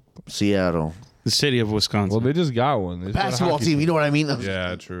 Seattle. the city of Wisconsin. Well, they just got one. They just got a Basketball hockey team. You know what I mean?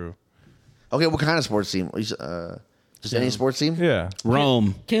 Yeah, true. Okay, what kind of sports team? Just any sports team? Yeah.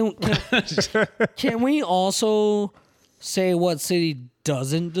 Rome. Can we also say what city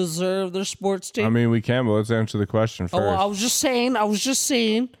doesn't deserve their sports team? I mean, we can, but let's answer the question first. Oh, I was just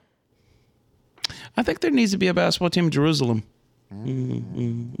saying. I think there needs to be a basketball team in Jerusalem.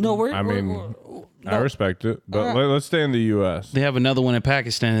 No, we're. I we're- mean, we're- I respect it, but let's stay in the U.S. They have another one in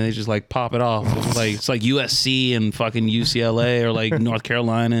Pakistan, and they just like pop it off. It's like USC and fucking UCLA or like North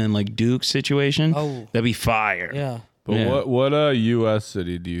Carolina and like Duke situation. Oh. That'd be fire. yeah. But Yeah. what U.S.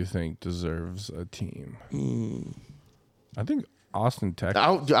 city do you think deserves a team? I think Austin,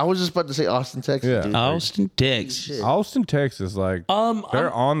 Texas. I was just about to say Austin, Texas. Yeah. Dude. Austin, Texas. Austin, Texas, like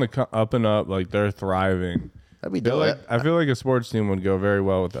they're on the up and up, like they're thriving. That'd be I feel dope. like I feel like a sports team would go very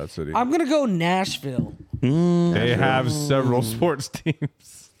well with that city. I'm gonna go Nashville. They have several sports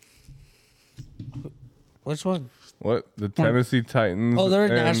teams. Which one? What the Tennessee Titans? Oh, they're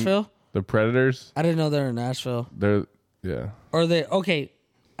in and Nashville. The Predators. I didn't know they're in Nashville. They're yeah. Or they? Okay,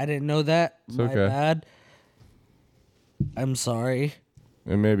 I didn't know that. My okay. bad. I'm sorry.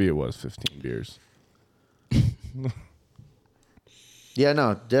 And maybe it was 15 beers. Yeah,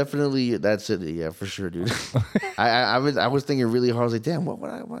 no, definitely that's it. Yeah, for sure, dude. I was thinking really hard. I was like, damn, what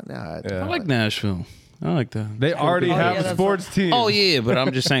now? Yeah. I like Nashville. I like that. They already have yeah, a that's sports team. Oh yeah, but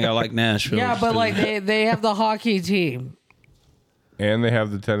I'm just saying I like Nashville. Yeah, but like they have the hockey team. And they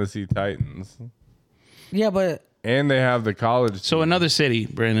have the Tennessee Titans. Yeah, but And they have the college team. So another city,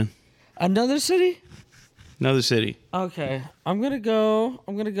 Brandon. another city? Another city. Okay. I'm gonna go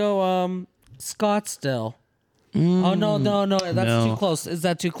Scottsdale. Oh no, that's No. too close. Is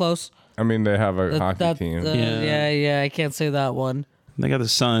that too close? I mean, they have a hockey team. Yeah, I can't say that one. They got the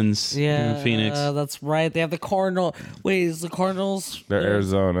Suns Yeah, in Phoenix. that's right. They have the Cardinal. Wait, is the Cardinals? They're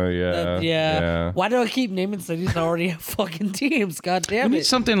Arizona, yeah. Yeah. Why do I keep naming cities that already have fucking teams? God We damn need it.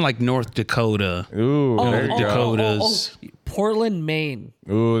 something like North Dakota. Ooh, there you go. Dakotas. Portland, Maine.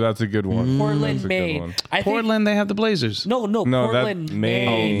 Ooh, that's a good one. Portland, That's a good Maine. one. I think, Portland, they have the Blazers. no, No, Portland, that Maine.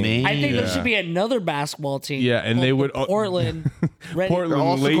 Maine. Maine. I think there Yeah. should be another basketball team. Yeah, and called they would- the Portland. Portland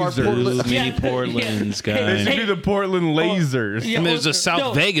also called Lasers. Portland- Mini Yeah. Portlands, They guys. should be the Portland Lasers. Yeah. I mean, there's a South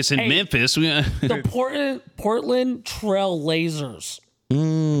No, Vegas and hey, Memphis. The Portland Trail Lasers.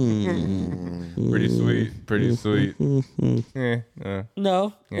 Pretty sweet. Pretty sweet.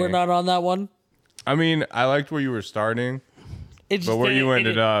 No, we're not on that one. I mean, I liked where you were starting. It just But where you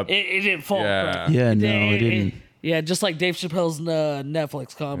ended up- it didn't fall. Yeah. correct. Yeah, no, it didn't. Yeah, just like Dave Chappelle's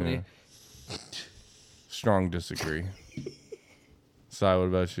Netflix comedy. Strong disagree. Sai, what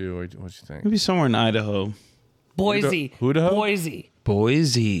about you? What you think? Maybe somewhere in Idaho. Boise. Idaho? Boise.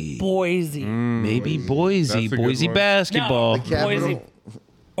 Boise. Boise. Maybe Boise. That's a good Boise one. basketball. No. Capital. Boise.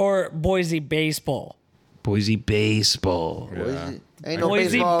 Or Boise baseball. Boise baseball. Yeah. Ain't no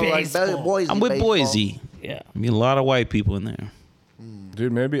Boise baseball, baseball. like Boise. I'm with baseball. Boise. Yeah. I mean, a lot of white people in there.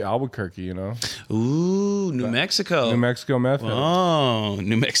 Dude, maybe Albuquerque, you know? Ooh, New Mexico. New Mexico meth heads. Oh,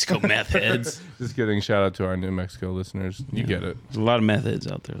 New Mexico meth heads. Just kidding. Shout out to our New Mexico listeners. You get it. There's a lot of meth heads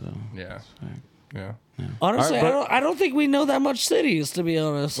out there, though. Yeah. Yeah. Honestly, All right, but- I don't think we know that much cities, to be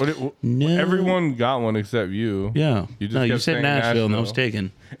honest. No. Everyone got one except you. Yeah. You just no, you kept said saying Nashville, and that was Nashville.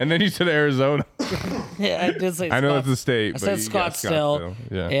 taken. And then you said Arizona. Yeah, I did say I know Scotts- it's a state, I but said you got Scottsdale.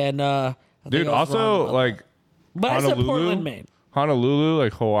 Yeah. And I think Dude, I was wrong also, about like, that. But I said Honolulu? Portland, Maine. Honolulu,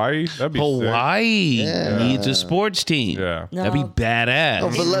 like Hawaii. That'd be Hawaii needs a sports team. sick. Yeah. No. That'd be badass.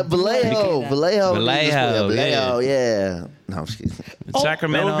 Vallejo. Vallejo, Vallejo, yeah. No, I'm just kidding.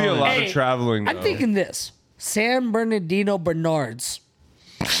 Sacramento. That would be a lot Hey, of traveling, I'm though. thinking this: San Bernardino Bernards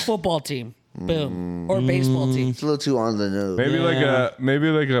football team, boom, or baseball team. It's a little too on the nose. Maybe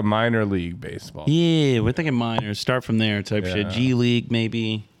like a minor league baseball. Yeah, we're thinking minors. Start from there type shit. Yeah. G League,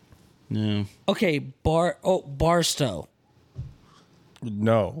 maybe. No. Okay, Barstow.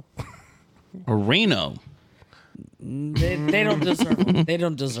 No. Or Reno. They don't deserve one. They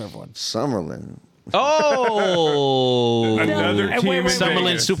don't deserve one. Summerlin. Oh. Another Hey, team wait, in wait, Summerlin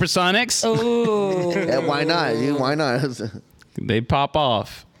Vegas. Supersonics. Ooh. Yeah, why not, dude? Why not? They pop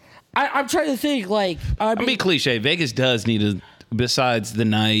off. I'm trying to think. Like, I I mean, mean, cliche. Vegas does need a, besides the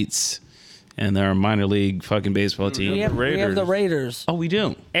Knights and their minor league fucking baseball team. we have the Raiders, Oh, we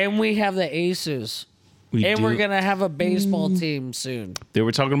do. and we have the Aces, We and do. we're gonna have a baseball team soon. They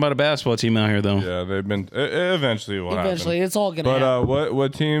were talking about a basketball team out here, though. Yeah, they've been. Eventually, will Eventually, happen. it's all gonna But happen.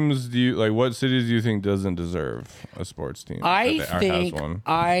 what teams do you like? What cities do you think doesn't deserve a sports team? I that has think one?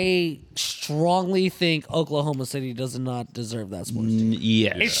 I strongly think Oklahoma City does not deserve that sports team.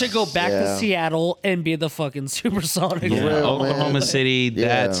 Yes. It should go back Yeah. to Seattle and be the fucking Supersonics. Yeah, real, Oklahoma man. City.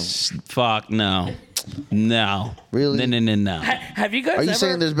 Yeah. That's fuck no. Really? No. Have you guys Are you ever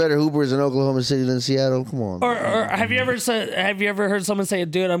saying there's better Hoopers in Oklahoma City than Seattle? Come on. or have you ever heard someone say,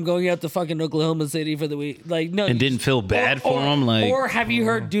 "Dude, I'm going out to fucking Oklahoma City for the week"? Like, no, And didn't feel bad for them. Like or have you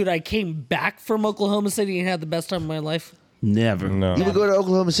heard, "Dude, I came back from Oklahoma City and had the best time of my life"? never. No. You would go to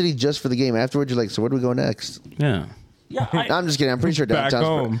Oklahoma City just for the game. Afterwards, you're like, so where do we go next? Yeah. Yeah, I'm just kidding. I'm pretty sure Back downtown's.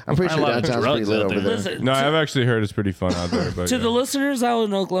 home. I'm pretty A sure lot of downtown's pretty drugs lit out over there. there. listen. No, I've actually heard it's pretty fun out there. But To yeah. the listeners out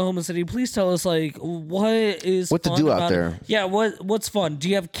in Oklahoma City, please tell us like what is What to fun do out about it? there. Yeah, what's fun? Do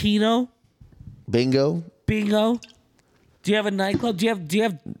you have Keno, Bingo. bingo? Do you have a nightclub? Do you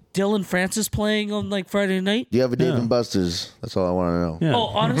have Dylan Francis playing on like Friday night? Do you have a Dave and Buster's? That's all I want to know. Yeah. Oh,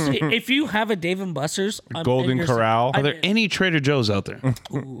 honestly, if you have a Dave and Buster's, I'm Golden interested. Corral. Are there any Trader Joe's out there?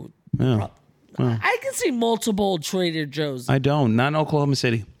 Yeah. I can see multiple Trader Joe's. I don't. Not in Oklahoma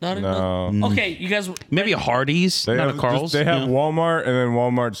City. Not No. enough. Okay, you guys. Maybe a Hardee's, They not have a Carl's. They have Yeah. Walmart and then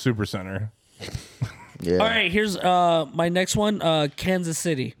Walmart Supercenter. Yeah. All right, here's my next one. Kansas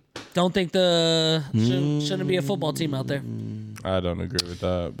City. Don't think shouldn't be a football team out there. I don't agree with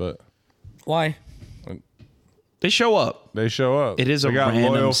that, but Why? They show up. They show up. It is They a got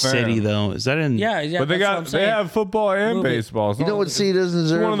random loyal city, fans. though. Is that in? Yeah. But they have football and Movie. baseball. You know what city doesn't It's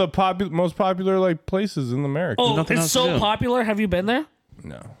deserve? one of the most popular like places in America. Oh, nothing it's else to so do. popular. Have you been there?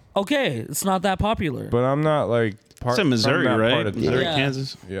 No, Okay, it's not that popular. but I'm not like part. It's in Missouri, from that right? part of Missouri, Yeah.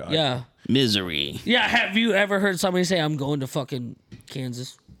 Kansas. Yeah. Yeah. Misery. Yeah. Have you ever heard somebody say, I'm going to fucking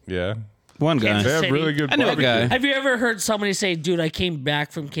Kansas? Yeah. One guy. Kansas They have City. really good. I know a barbecue. guy. Have you ever heard somebody say, dude, I came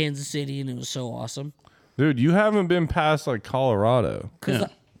back from Kansas City and it was so awesome? Dude, you haven't been past like Colorado. Because Yeah.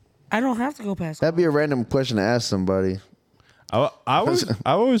 I don't have to go past. That'd be a random question to ask somebody. I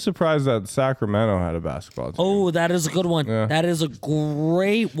was surprised that Sacramento had a basketball team. Oh, that is a good one. Yeah. That is a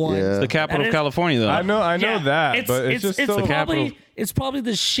great one. Yeah. The capital That of is- California, though. I know Yeah, that, but it's just so capital. It's probably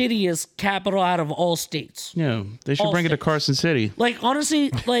the shittiest capital out of all states. Yeah, they should All bring it to states. Carson City. Like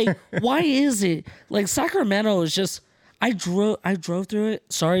honestly, like why is it like Sacramento is just? I drove through it.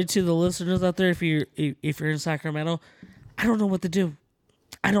 Sorry to the listeners out there if you're in Sacramento. I don't know what to do.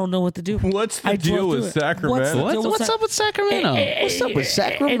 I don't know what to do. What's the I deal drove with through it. Sacramento? What's the deal What's up with Sacramento? What's up with And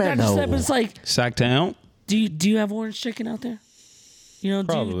Sacramento? it's like, Sacktown? do you have orange chicken out there? You know,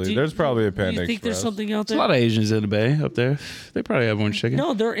 Probably. There's probably a Panda Do you think there's Express. something out There's a there? lot of Asians in the Bay up there. They probably have orange chicken.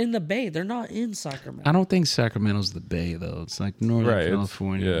 No, they're in the Bay. They're not in Sacramento. I don't think Sacramento's the Bay, though. It's like Northern Right.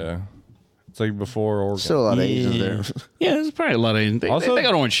 California. Yeah. It's like before Oregon. Still a lot of Asians there. Yeah, there's probably a lot of Asians. They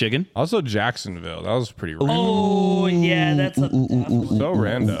got orange chicken. Also Jacksonville. That was pretty random. Oh yeah, that's a So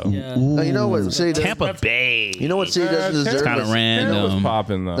random. yeah. No, you know what city does? Tampa Bay. You know what city doesn't deserve? kinda a- random. It was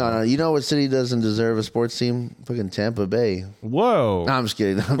popping though. No, you know what city doesn't deserve a sports team? Fucking Tampa Bay. Whoa. No, I'm just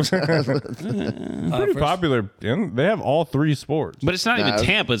kidding. Pretty popular. And they have all three sports. But it's not Nah, even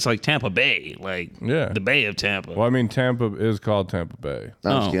Tampa. It's like Tampa Bay. Like Yeah. the Bay of Tampa. Well, I mean, Tampa is called Tampa Bay.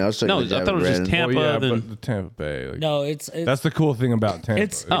 No, I'm just kidding. I was talking No, about I thought it was just Brandon. Tampa. Well, yeah, then- but the Tampa Bay. Like, No, it's that's the cool thing about Tampa.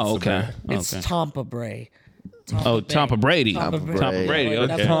 It's- Oh, the okay. Bay. it's Okay. Tampa Bay. Oh, Tampa Brady. Tampa Tampa Bay. Brady. Brady, Like,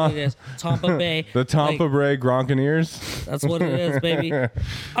 That's okay. what it is. Tampa Bay. The Tampa Like, Bay Gronkaneers. that's what it is, baby.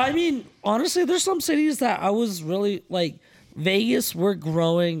 I mean, honestly, there's some cities that I was really like. Vegas, we're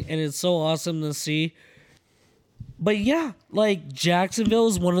growing, and it's so awesome to see. But yeah, like Jacksonville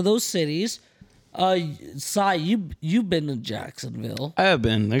is one of those cities. Sai, you've been to Jacksonville, I have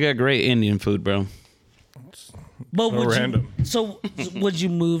been. They got great Indian food, bro. but So random. would you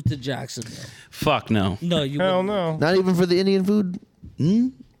move to Jacksonville? Fuck no. No, you Hell wouldn't. no. Not even for the Indian food?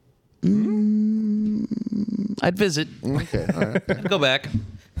 I'd visit. Okay, all right. I'd go back.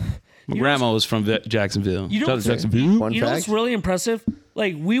 My grandma was from Jacksonville. You know Shout out what's- to Jacksonville. Fun You know what's fact. really impressive?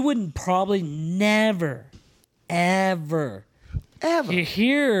 Like we wouldn't probably never, ever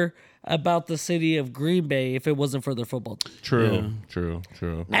hear about the city of Green Bay if it wasn't for their football team. True.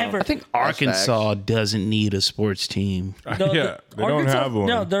 True. Ever. I think Arkansas doesn't need a sports team. No, Yeah, they don't have one.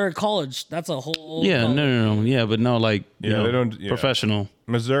 No, they're at college. That's a whole. Yeah, no. Yeah, but no, like, you Yeah, know, they don't- yeah. professional.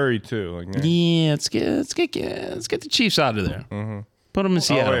 Missouri too. Like, yeah. Yeah, let's get the Chiefs out of there. Put them in Oh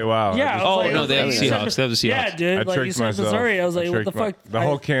Seattle. wait, wow. Yeah. I was Oh, like- no, they have you the said- Seahawks. They have the Seahawks. Yeah, dude. I Like you tricked said, myself. Missouri. I was like, what the tricked my- fuck? The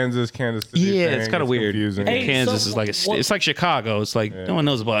whole Kansas City. Yeah, thing it's kind of is weird. Confusing. Hey, Kansas so is like what- it's like Chicago. It's like no one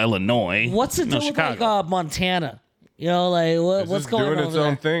knows about Illinois. What's the No, deal with Chicago. like Montana? You know, like It's what's just going doing on its over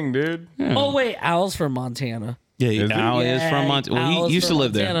own there? thing, dude. Oh wait, Al's from Montana. Yeah, Is it? Al is from Montana. Well, Al's he used to from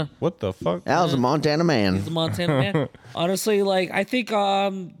live there. Montana. What the fuck? Al's a Montana man. The Montana man. Honestly, like I think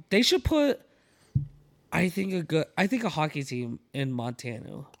they should put I think a hockey team in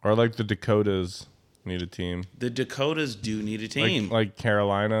Montana. Or like the Dakotas need a team. The Dakotas do need a team. Like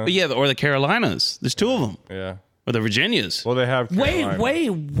Carolina. But yeah, or the Carolinas. There's two of them. Yeah. Or the Virginias. Well, they have Carolina.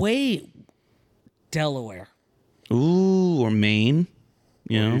 Wait. Delaware. Ooh, or Maine.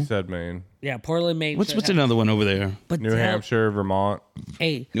 You know. You said Maine. Yeah, Portland, Maine. What's should have- another one over there? But New Hampshire, Vermont.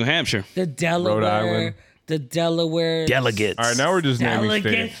 Hey, New Hampshire. the Delaware. Island. The Delaware. Delegates. All right, now we're just naming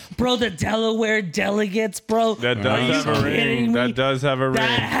Delegate, states. bro. The Delaware delegates, bro. That Are does you have a kidding ring. me? That does have a ring.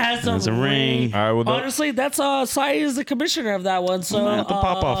 That has That's a ring. All right, well, Honestly, that's Sai is the commissioner of that one. So I'm gonna have to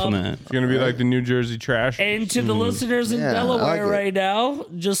pop off on that. it's gonna be like the New Jersey trash. And to the listeners in Yeah, I Delaware like it. right now,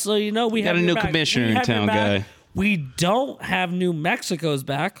 just so you know, we Got have a your new back. commissioner We in have your town, back. guy. We don't have New Mexico's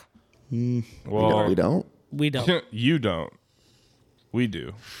back. Well, We don't. We don't. you don't. We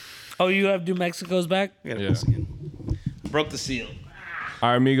do. Oh, you have New Mexico's back? Yeah. Broke the seal. All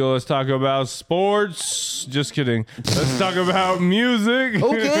right, amigo, let's talk about sports. Just kidding. Let's talk about music.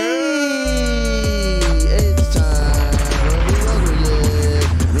 Okay, it's time for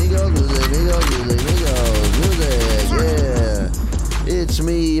Migos music. Yeah. It's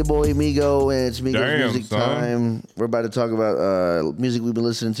me, your boy Migo, and it's Migos Damn, music son. time. We're about to talk about music we've been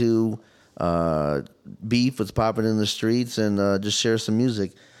listening to, beef, what's popping in the streets, and just share some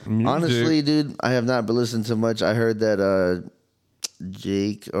music. Honestly, dude, I have not been listening to much. I heard that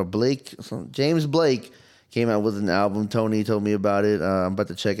James Blake came out with an album. Tony told me about it. I'm about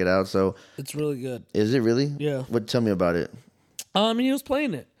to check it out. So, It's really good. is it really? Yeah. Tell me about it. He was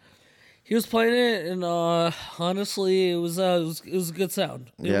playing it. And honestly, it was a good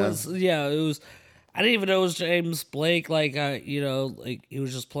sound. It was. I didn't even know it was James Blake. Like he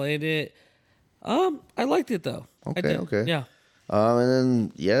was just playing it. I liked it though. Okay. Yeah.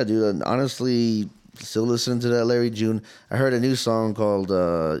 And then dude. Honestly, still listening to that Larry June. I heard a new song called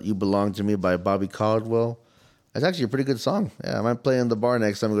 "You Belong to Me" by Bobby Caldwell. It's actually a pretty good song. Yeah, I might play in the bar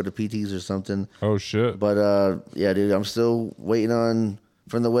next time I go to PT's or something. Oh shit! But dude, I'm still waiting on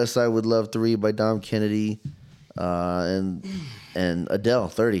 "From the West Side with Love 3" by Dom Kennedy, and Adele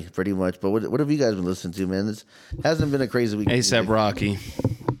 30 pretty much. But what have you guys been listening to, man? It hasn't been a crazy week. ASAP Rocky.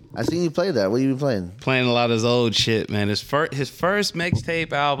 I seen you play that. What have you been playing? Playing a lot of his old shit, man. His first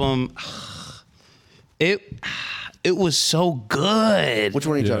mixtape album, it was so good. Which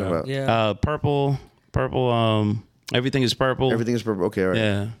one are you talking about? Yeah. Purple. Everything is purple. Everything is purple. Okay, all right.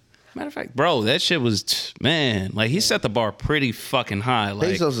 Yeah. Matter of fact, bro, that shit was, man, like he set the bar pretty fucking high. Like,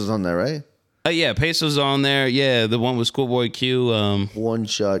 Pesos is on there, right? yeah, Pesos on there. Yeah, the one with Schoolboy Q. One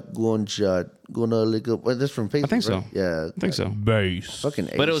shot, gonna lick up. Well, that's from Pesos. I think so. Right? Yeah, I think so. Bass. fucking.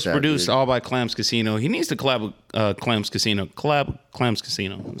 But it was ASAP, produced dude. all by Clams Casino. He needs to collab with Clams Casino. Collab Clams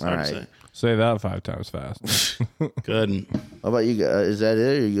Casino. It's hard to Alright. say. Say that 5 times fast. Good. How about you guys? Is that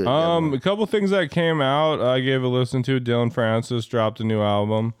it? Or you A couple things that came out, I gave a listen to. Dylan Francis dropped a new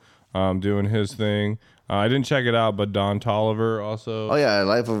album, doing his thing. I didn't check it out, but Don Toliver also. Oh yeah,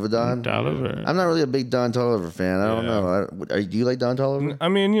 Life of a Don. Toliver. I'm not really a big Don Toliver fan. I don't know. Do you like Don Toliver? I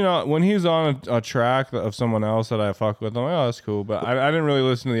mean, when he's on a track of someone else that I fuck with, I'm like, oh, that's cool. But I didn't really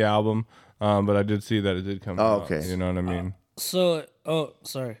listen to the album, but I did see that it did come out. Okay. You know what I mean? Sorry.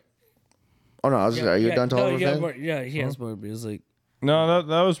 Oh no, I was just, are you a Don Toliver fan? He has more music. No,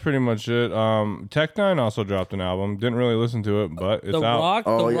 that was pretty much it. Tech Nine also dropped an album. Didn't really listen to it, but it's The out. Rock,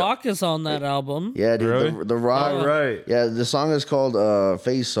 Oh, The yeah. Rock is on that album. Yeah, dude. Really? The Rock. Oh, right. Yeah, the song is called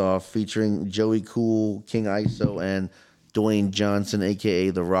 "Face Off," featuring Joey Cool, King ISO, and Dwayne Johnson,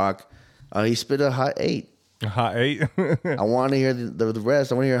 aka The Rock. He spit a hot 8. Hot 8. I want to hear the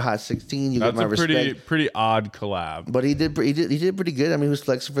rest. I want to hear hot 16. You That's get my a respect. pretty odd collab. But he did pretty good. I mean, he was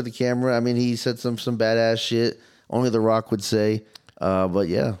flexing for the camera. I mean, he said some badass shit. Only The Rock would say. But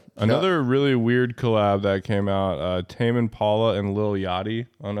yeah. Another really weird collab that came out, Tame Impala and Lil Yachty.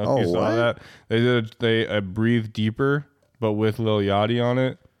 I don't know if you saw what? that. They did a Breathe Deeper, but with Lil Yachty on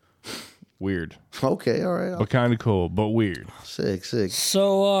it. Weird. Okay, all right. But kind of cool, but weird. Sick.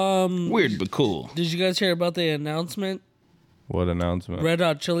 So, Weird but cool. did you guys hear about the announcement? What announcement? Red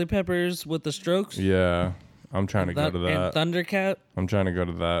Hot Chili Peppers with the Strokes? Yeah. I'm trying to go to that. And Thundercat? I'm trying to go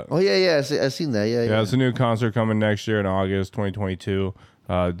to that. Oh, yeah. I seen that. Yeah. Yeah, it's a new concert coming next year in August 2022.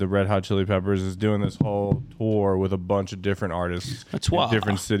 The Red Hot Chili Peppers is doing this whole tour with a bunch of different artists in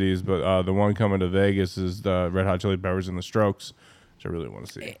different cities. But the one coming to Vegas is the Red Hot Chili Peppers and the Strokes, which I really want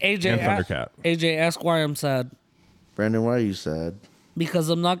to see. AJ, and Thundercat. AJ, ask why I'm sad. Brandon, why are you sad? Because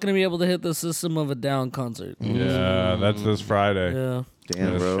I'm not going to be able to hit the System of a Down concert. Yeah, that's this Friday. Yeah.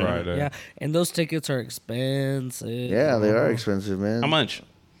 Damn, This bro. Friday. Yeah. And those tickets are expensive. Yeah, they are expensive, man. How much?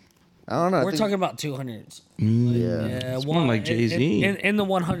 I don't know. We're talking about 200s. Yeah. Yeah, It's more like Jay-Z. In the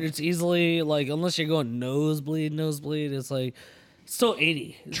 100s, easily, like, unless you're going nosebleed, it's like still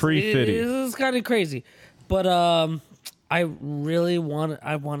 80. Tree fitty. It's kind of crazy, but I really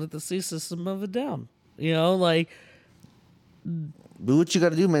wanted to see System of a Down. You know, like Do what you got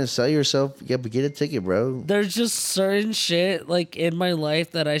to do, man. Sell yourself. Get a ticket, bro. there's just certain shit like in my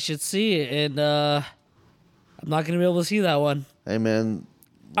life that I should see, and I'm not gonna be able to see that one. Hey, man.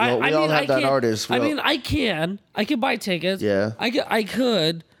 We all have that can't- artist. I mean, I can buy tickets. Yeah. I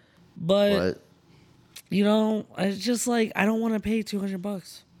could, but But you know, I just like I don't want to pay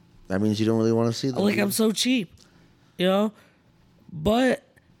 $200. that means you don't really want to see them. Like I'm so cheap, you know. But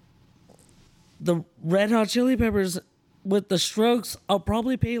the Red Hot Chili Peppers with the Strokes, I'll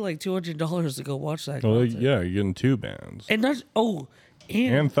probably pay like $200 to go watch that. Well, concert. yeah, you're getting 2 bands. And not and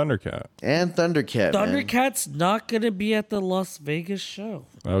And Thundercat. And Thundercat, man. Thundercat's not gonna be at the Las Vegas show.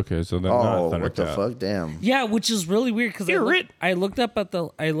 Okay, so then Oh, not Thundercat. what the fuck? Damn. Yeah, which is really weird because I looked up the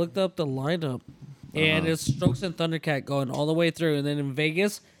lineup, and it's Strokes and Thundercat going all the way through, and then in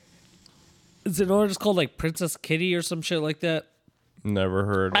Vegas, it's an artist called like Princess Kitty or some shit like that. Never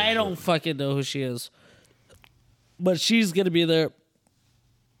heard. I don't fucking know who she is, but she's gonna be there.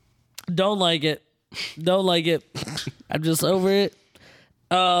 Don't like it. I'm just over it.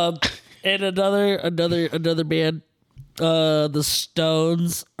 And another band The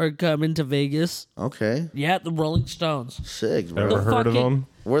Stones are coming to Vegas. Okay, Yeah, the Rolling Stones. sick, bro. Ever heard of fucking- them?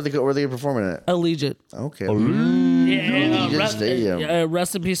 Where they performing at? Allegiant. Okay. Yeah, Stadium.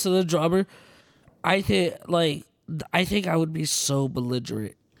 rest in peace to the drummer. I think I would be so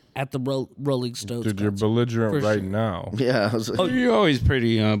belligerent at the Rolling Stones. Dude, you're concert. belligerent For right sure. now. Yeah. I was like, You're always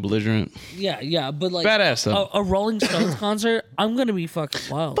pretty belligerent. Yeah, but like Badass, though. a Rolling Stones concert, I'm gonna be fucking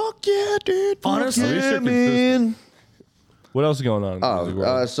wild. Fuck yeah, dude. Fuck Honestly. At least yeah, you're man. What else is going on? In the music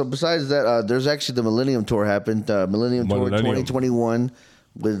world? So besides that, there's actually the Millennium Tour happened. Millennium Tour Millennium. 2021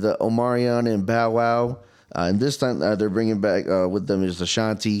 with Omarion and Bow Wow. And this time they're bringing back with them is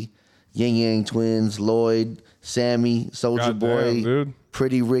Ashanti, Yin Yang Twins, Lloyd, Sammy, Soldier Goddamn, Boy, dude.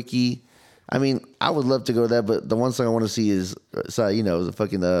 Pretty Ricky. I mean, I would love to go to that, but the one song I want to see is, the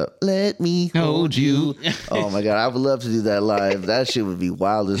fucking "Let Me Hold You." Oh my god, I would love to do that live. That shit would be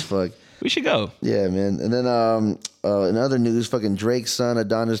wild as fuck. We should go. Yeah, man. And then in other news, fucking Drake's son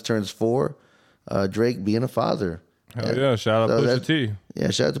Adonis turns 4. Drake being a father. Hell yeah! Shout out So Pusha that- T. Yeah,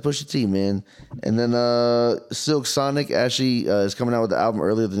 shout out to Pusha T, man. And then Silk Sonic actually is coming out with the album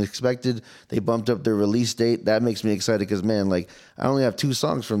earlier than expected. They bumped up their release date. That makes me excited because, man, like I only have 2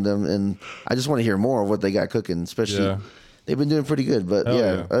 songs from them, and I just want to hear more of what they got cooking. Especially, Yeah. they've been doing pretty good. But Hell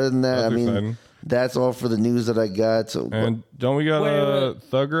yeah, yeah. other than that, That's I mean, exciting. that's all for the news that I got. So, And don't we got a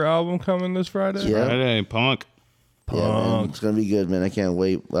Thugger album coming this Friday? yeah, Friday, punk. yeah, man, it's gonna be good, man. I can't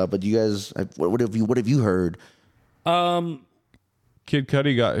wait. But you guys, what have you heard? Kid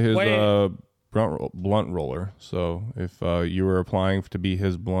Cudi got his Wait. blunt roller. So if you were applying to be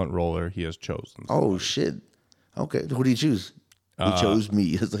his blunt roller, he has chosen. Oh shit. Okay, who do you choose? He chose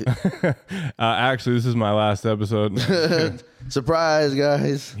me. It's like, Actually, this is my last episode. surprise,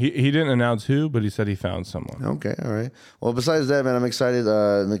 guys. He didn't announce who, but he said he found someone. Okay, all right. Well, besides that, man, I'm excited.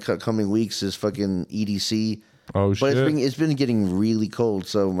 In the coming weeks is fucking EDC. Oh But shit! it's been getting really cold.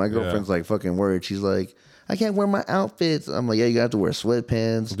 So my girlfriend's like fucking worried. She's like, I can't wear my outfits. I'm like, yeah, you have to wear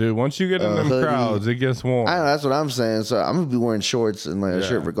sweatpants. Dude, once you get in them hoodie. crowds, it gets warm. I know that's what I'm saying. So I'm gonna be wearing shorts and like a Yeah.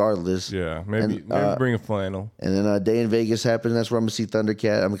 shirt regardless. Yeah, maybe And, bring a flannel. And then a day in Vegas happened. That's where I'm gonna see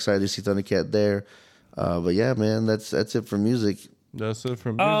Thundercat. I'm excited to see Thundercat there. But yeah, man, that's it for music. That's it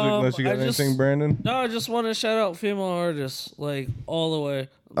for music. Unless you got I just- anything, Brandon. No, I just want to shout out female artists like all the way.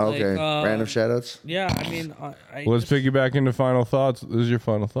 Okay, Like, random shoutouts. Yeah, I mean, I Let's just- piggyback into final thoughts. This is your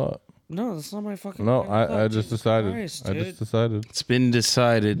final thought. No, that's not my fucking. No, final I thought. just Jesus decided. Christ, I dude. just decided. It's been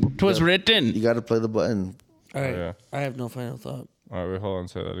decided. 'Twas written. You got to play the button. All right, yeah. I have no final thought. All right, wait, hold on.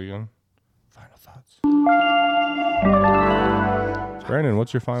 Say that again. Final thoughts. Brandon,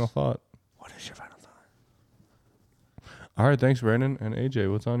 what's your final thought? What is your final thought? All right, thanks, Brandon. And AJ,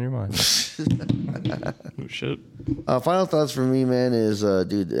 what's on your mind? Oh, shit. Final thoughts for me, man, is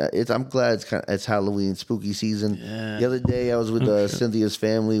dude. I'm glad it's Halloween, spooky season. Yeah. The other day I was with Cynthia's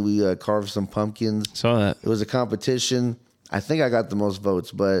family. We carved some pumpkins. Saw that. It was a competition. I think I got the most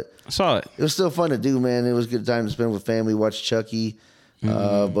votes, but Saw it. it was still fun to do, man. It was a good time to spend with family, watch Chucky.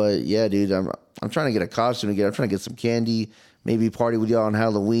 But yeah, dude, I'm trying to get a costume again. I'm trying to get some candy, maybe party with y'all on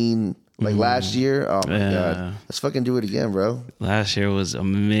Halloween like last year. Oh my Yeah. god, let's fucking do it again, bro. Last year was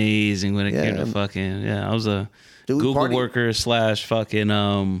amazing when it came to Yeah. fucking I was a Dude, we Google partied- worker / fucking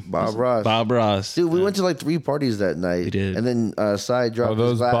Bob Ross. Bob Ross. Dude, we went to like 3 parties that night. We did. And then Side dropped Oh, those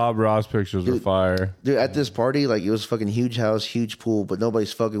his glass. Bob Ross pictures were fire. Dude, at this party, like it was fucking huge house, huge pool, but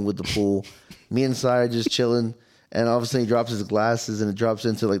nobody's fucking with the pool. Me and Side just chilling, and all of a sudden he drops his glasses and it drops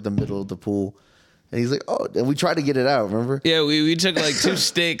into like the middle of the pool. And he's like, oh, and we tried to get it out, remember? Yeah, we took like 2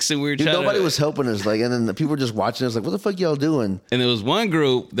 sticks and we were Dude, trying nobody to, was helping us, like, and then the people were just watching us, like, what the fuck y'all doing? and there was one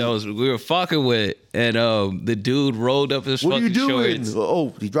group that we were fucking with, and the dude rolled up his What are fucking you doing? shorts.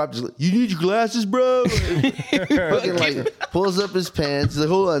 Oh, he dropped his. You need your glasses, bro. Fucking like pulls up his pants. Like,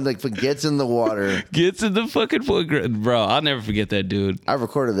 hold on, like gets in the water. Gets in the fucking foot, bro. I'll never forget that dude. I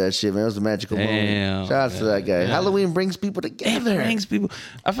recorded that shit, man. It was a magical Damn, moment. Shout out to that guy. yeah. Halloween brings people It together. brings people.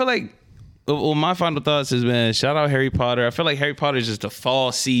 I feel like. Well, my final thoughts is, man, shout out Harry Potter. I feel like Harry Potter is just a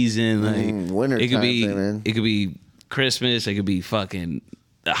fall season. Like winter it could time be, thing, man. it could be Christmas. It could be fucking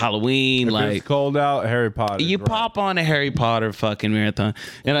Halloween. If like it's cold out, Harry Potter. you right. pop on a Harry Potter fucking marathon.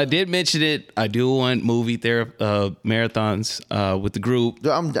 And I did mention it. I do want movie marathons with the group.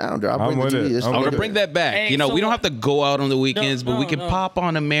 Dude, I'm down, dude. I'll I'm bring with the it. TV. Let's I'm I'm do gonna it. bring that back. Hey, you know, so we don't what- have to go out on the weekends, but we can no. pop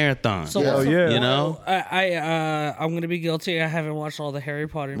on a marathon. So Hell yeah. You know? I'm gonna be guilty. I haven't watched all the Harry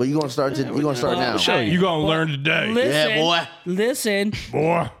Potter. But you gonna start? You gonna start now? show you. You gonna learn today, Listen, Yeah, boy. Listen,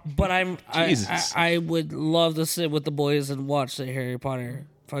 boy. but Jesus. I would love to sit with the boys and watch the Harry Potter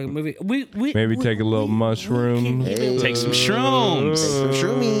fucking movie. We Maybe take a little mushroom. Hey. Take some shrooms. Some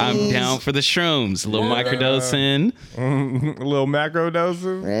shroomies. I'm down for the shrooms. A little microdosing. A little macro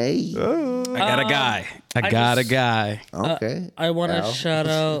dosing. Hey. I got a guy. I got a guy. Okay. I want to Al. shout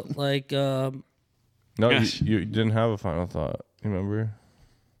out like No, Yes. you didn't have a final thought. You remember?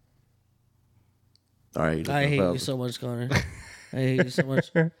 All right. I hate you so much, Connor. I hate you so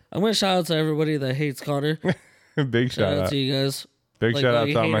much. I'm gonna shout out to everybody that hates Connor. Big Shout shout out out. to you guys. Big Like, shout all out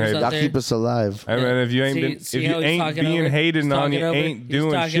you to all my haters haters. out Y'all there. keep us alive. Hey man, if you ain't been, See if you how he's ain't talking being over? hated He's on, you talking over. ain't He's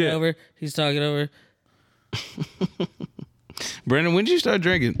doing talking shit. over. He's talking over. Brandon, when did you start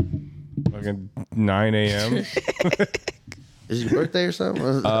drinking? Fucking 9 a.m. Is your birthday or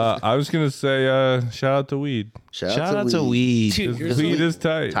something? I was gonna say, shout out to weed. Shout out to weed. Dude, you're Weed so- is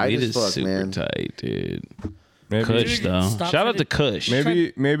tight. Tight Weed as is fuck, super man. tight, dude. Maybe, Kush, Dude, though. stop Shout out to trying Kush.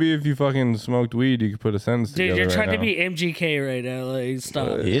 maybe if you fucking smoked weed, you could put a sentence Dude, together. you're right trying to now. be MGK right now. Like,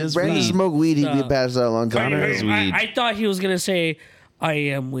 stop. His Brandon weed. smoked weed. He'd be Stop. passed out a long time. Connor I, is weed. I thought he was gonna say, "I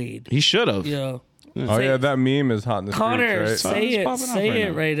am weed." He should have. Yeah. Oh yeah, that meme is hot in the Connor, streets, right? say It's it. popping off Say right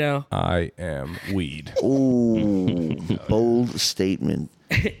it now. right now. I am weed. Ooh, bold statement.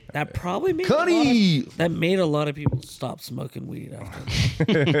 That probably made Connie! that made a lot of people stop smoking weed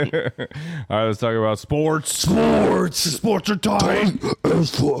after. All right, let's talk about sports. Sports are tight as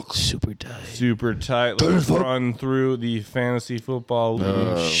fuck. Super tight. Super tight. Let's run through the fantasy football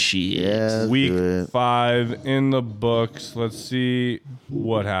league. Shit. Yeah, Week do it. 5 in the books. Let's see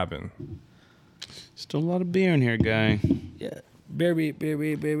what happened. Still a lot of beer in here, guy. Yeah. Beer.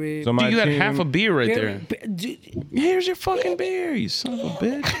 So my You got team, half a beer right there. Here's your fucking beer, you son of a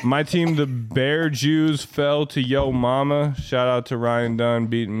bitch. my team, the Bear Jews, fell to Yo Mama. Shout out to Ryan Dunn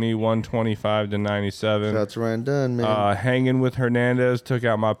beating me 125 to 97. Shout out to Ryan Dunn, man. Hanging with Hernandez took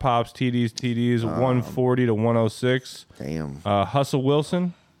out my Pops TDs 140 to 106. Damn. Hustle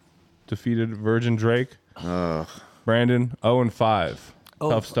Wilson defeated Virgin Drake. Brandon 0-5.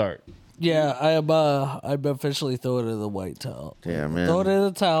 Tough start. Yeah, I'm officially throwing in the white towel. Yeah, man. Throwing in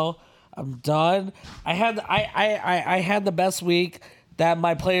the towel. I'm done. I had the best week that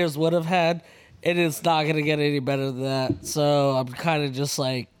my players would have had. It is not gonna get any better than that. So I'm kind of just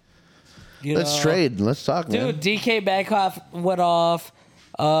like, Let's trade. Let's talk, man. Dude, DK Metcalf went off.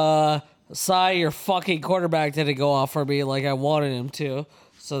 Cy, your fucking quarterback didn't go off for me like I wanted him to.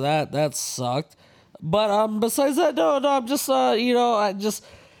 So that sucked. But besides that, no, I'm just I just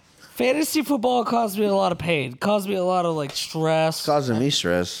fantasy football caused me a lot of pain. Caused me a lot of like stress. Causing me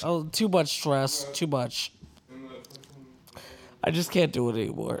stress. Oh, too much stress. Too much. I just can't do it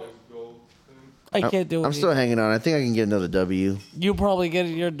anymore. I can't do it. I'm still hanging on. I think I can get another W. You probably get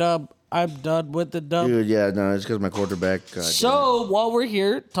your dub. I'm done with the dub. Dude, yeah, no, it's because my quarterback. God, So while we're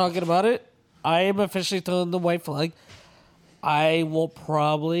here talking about it, I am officially throwing the white flag. I will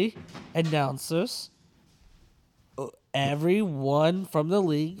probably announce this. Everyone from the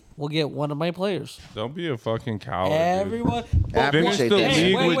league will get one of my players. Don't be a fucking coward. Dude. Everyone. I Finish appreciate the that.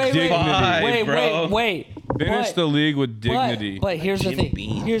 league Wait, with wait, wait, dignity. Wait, bro. wait. Finish But- the league with dignity. But here's the Jimmy thing.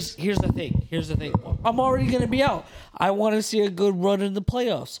 Bean. Here's the thing. Here's the thing. I'm already gonna be out. I want to see a good run in the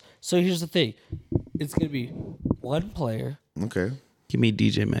playoffs. So here's the thing. It's gonna be one player. Okay. Give me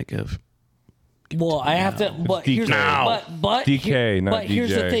DJ Metcalf. Well, I have to. But here's DK. but DK, not But here's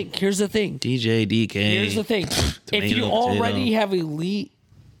the DJ. thing. Here's the thing. DJ, DK. Here's the thing. If you Tomato, already have elite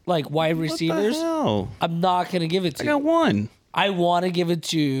like wide receivers, What the hell? I'm not gonna give it to I you. got one. I want to give it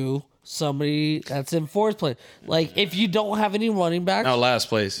to somebody that's in fourth place. Like if you don't have any running backs, No, last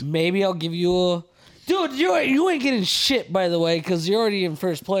place. maybe I'll give you a. Dude, you ain't getting shit, by the way, because you're already in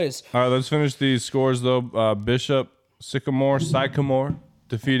first place. All right, let's finish these scores though. Bishop Sycamore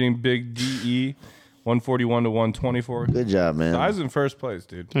defeating Big DE 141 to 124. Good job, man. Size in first place,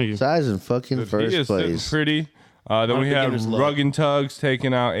 dude. Thank you. Size in fucking He first is sitting place. pretty. Then we have beginner's luck. Rug and Tugs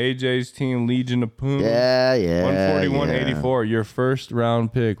taking out AJ's team, Legion of Poon. Yeah, yeah. 141-84. Your first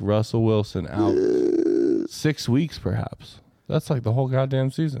round pick, Russell Wilson, out 6 weeks, perhaps. That's like the whole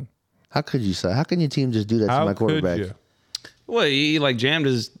goddamn season. How could you say? How can your team just do that to How my could quarterback? you? What, he like jammed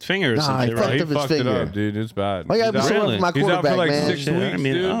his finger or Nah, something, he right? fucked He up his fucked it finger. up, dude. It's bad. Why you gotta be He's so out- rough with my He's out for quarterback, like man? 6 Shit, weeks, I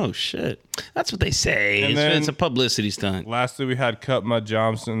mean, dude. oh shit. That's what they say. And It's, then- it's a publicity stunt. Lastly, we had Cutma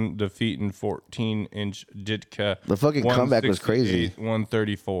Johnson defeating 14-inch Ditka. The fucking comeback was crazy.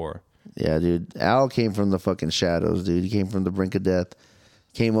 134. Yeah, dude. Al came from the fucking shadows, dude. He came from the brink of death.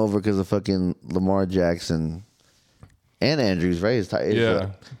 Came over because of fucking Lamar Jackson and Andrews, right? Yeah.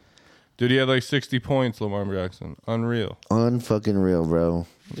 Dude, he had like 60 points, Lamar Jackson. Unreal. Unfucking real, bro.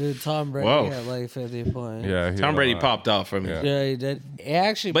 Dude, Tom Brady Whoa. had like 50 points. Yeah. he Tom had a Brady lot. popped off from me. Yeah. Yeah, he did. He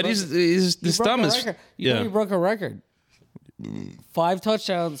actually But broke, his he his broke thumb a is record. You know he broke a record. 5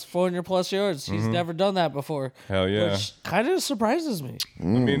 touchdowns, 400+ yards. He's never done that before. Hell yeah. Which kind of surprises me. I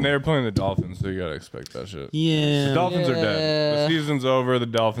mean, they're playing the Dolphins, so you gotta expect that shit. Yeah. The Dolphins are dead. Yeah. The season's over. The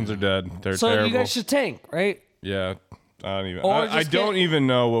Dolphins are dead. They're So terrible. you guys should tank, right? Yeah. I don't even. Or I just don't even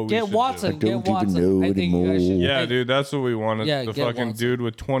know what we Get should Watson. do. Get don't even Watson. know I think you guys should. anymore. Yeah, dude, that's what we wanted. Yeah, the get fucking Watson. dude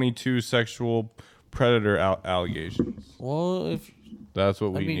with 22 sexual predator allegations. Well, if That's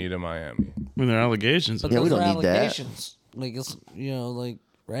what we mean- need in Miami. When there are allegations. but Yeah, we those don't are need that. allegations. Like it's like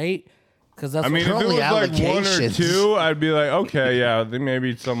right? Because that's I mean, if what, it was Only like 1 or allegations. 2, I'd be like, okay, yeah, then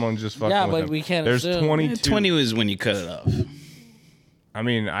maybe someone just fucking Yeah, with but him. we can't There's assume. 22. 20 was when you cut it off. I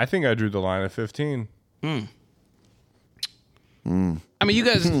mean, I think I drew the line at 15. I mean, you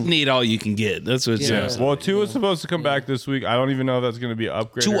guys need all you can get. That's what it Yeah. sounds. Well, Tua is supposed to come back this week. I don't even know if that's going to be an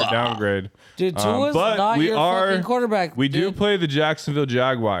upgrade or Tua. downgrade. dude, Tua's but not we your fucking quarterback. We do dude. play the Jacksonville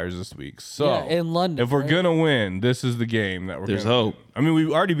Jaguars this week. So Yeah, in London, if we're right? gonna win, this is the game that we're. There's gonna hope. win. I mean,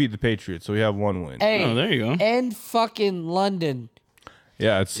 we already beat the Patriots, so we have 1 win. Hey, Oh, there you go. And fucking London.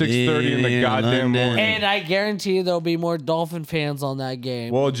 Yeah, it's 6:30 in the In goddamn London. morning. And I guarantee you there'll be more Dolphin fans on that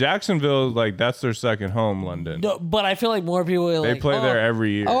game. Well, Jacksonville, like that's their second home, London. No, but I feel like more people will They like, play there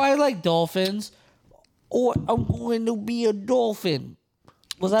every year. Oh, I like Dolphins. Or I'm going to be a Dolphin.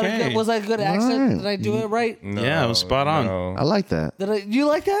 Was that Okay. a good accent? Right. Did I do it right? No, Yeah, it was spot on. no. I like that. You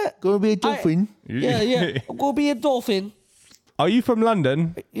like that? Gonna be a dolphin. Yeah, yeah. I'm going to be a Dolphin. Are you from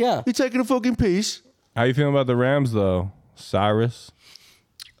London? Yeah. You taking a fucking piece? How you feeling about the Rams, though, Cyrus?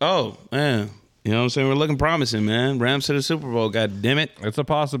 Oh, man. You know what I'm saying? We're looking promising, man. Rams to the Super Bowl. God damn it. It's a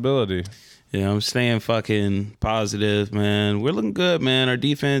possibility. Yeah, I'm staying fucking positive, man. We're looking good, man. Our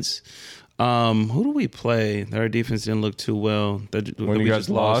defense. Who do we play? Our defense didn't look too well. When you guys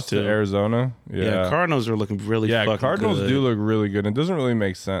lost to Arizona, Yeah, Cardinals are looking really fucking Cardinals good. do look really good. It doesn't really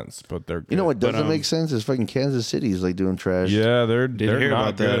make sense, but they're good. You know what doesn't make sense is fucking Kansas City's like doing trash. Yeah, they're hear not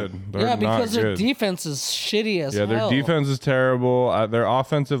about that. good. They're Yeah, because not their good. defense is shitty as Yeah, their hell. defense is terrible. Their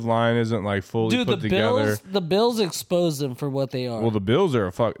offensive line isn't like fully Dude, put the together. Bills expose them for what they are. Well, the Bills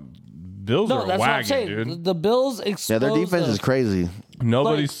are Bills no, are a that's what I'm wagon, saying. dude. The Bills expose Yeah, their defense them. is crazy.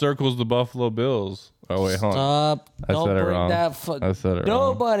 Nobody like- circles the Buffalo Bills. Oh wait, hold on. Stop. I Don't said it bring wrong. that I said it wrong.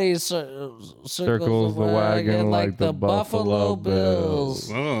 Nobody Circles the wagon like the Buffalo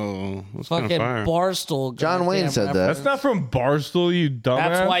Bills. Oh, that's kind Fucking of fire. Barstool. John Wayne goddamn said that. reference. That's not from Barstool, you dumbass.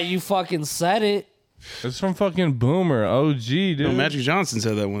 That's why you fucking said it. It's from fucking Boomer. OG, dude. No, Magic Johnson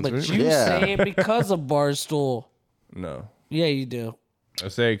said that once, But right? you Yeah. say it because of Barstool. No, Yeah, you do. I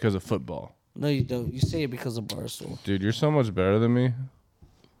say it because of football. No, you don't. You say it because of Barstool. Dude, you're so much better than me.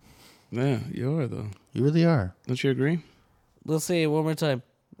 Yeah, you are, though. You really are. Don't you agree? Let's say it one more time.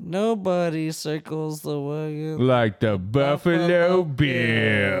 Nobody circles the wagon. Like the Buffalo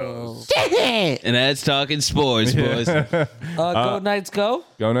Bills. And that's talking sports, boys. Go Knights, go.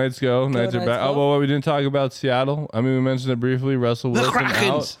 Go Knights, go. Knights are Knights, back. go. Oh, well, we didn't talk about Seattle. I mean, we mentioned it briefly. Russell Wilson Krakens.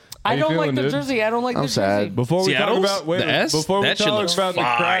 out. How I you don't feeling, like the dude? jersey. I don't like I'm the sad. jersey. Before we Seattle's? talk about The S? before we That shit talk looks about the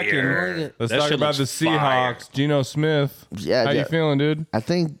fire. Kraken, let's That talk shit about the looks fire. Seahawks. Geno Smith. Yeah, How you yeah. feeling, dude? I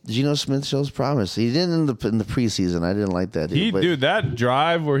think Geno Smith shows promise. He didn't in the preseason. I didn't like that. But Dude, that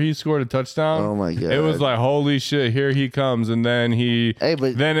drive where he scored a touchdown. Oh, my God. It was like holy shit, here he comes, and then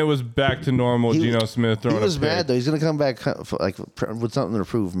then it was back to normal. He- Geno Smith throwing he was a pick. mad though. He's gonna come back with something to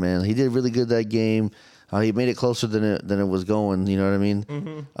prove, man. He did really good that game. He made it closer than it was going. You know what I mean?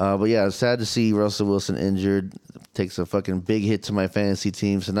 Mm-hmm. But yeah, it's sad to see Russell Wilson injured. Takes a fucking big hit to my fantasy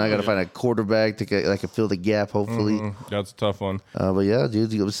team. So now I got to find a quarterback that can fill the gap. Hopefully. That's a tough one. But yeah,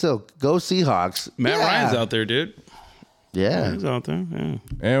 dude, still go Seahawks. Matt Yeah. Ryan's out there, dude. Yeah. He's out there. Yeah.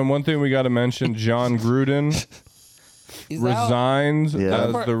 And one thing we got to mention: John Gruden He's out. resigns Yeah.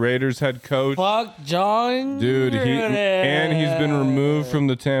 as the Raiders head coach. Fuck John. Dude, he's Gruden. been removed from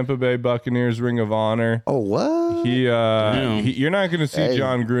the Tampa Bay Buccaneers Ring of Honor. Oh what? You're not going to see Hey.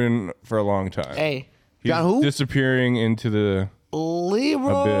 John Gruden for a long time. Hey, He's John who? disappearing into the.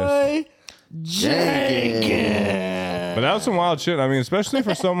 Leroy Jenkins. But that was some wild shit. I mean, especially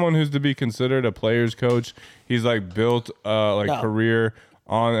for someone who's to be considered a player's coach, he's like built No. career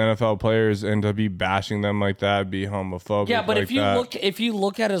on NFL players, and to be bashing them like that, be homophobic. Yeah, but like if you that.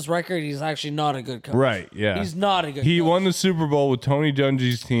 look at his record, he's actually not a good coach. Right, yeah, He's not a good. He coach. won the Super Bowl with Tony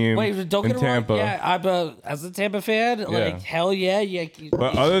Dungy's team Wait, don't in get me wrong. Tampa. Yeah, I'm as a Tampa fan, like hell yeah.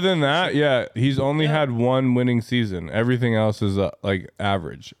 But other than that, yeah, he's only had one winning season. Everything else is like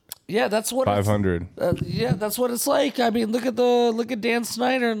average, yeah, that's what 500. yeah, that's what it's like. I mean, look at Dan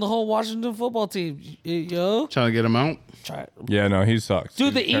Snyder and the whole Washington football team. Yo, Trying to get him out. try. Yeah, no, he sucks.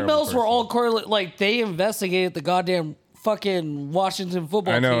 Dude, He's the a terrible emails were person. all correlated. Like they investigated the goddamn fucking Washington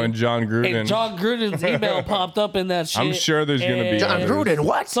football I know, team. and John Gruden. And John Gruden's email popped up in that shit. I'm sure there's gonna be And- John Gruden,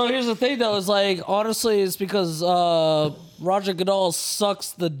 what? So here's the thing, though, is like, honestly, it's because Roger Goodell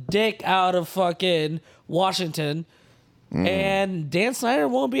sucks the dick out of fucking Washington, and Dan Snyder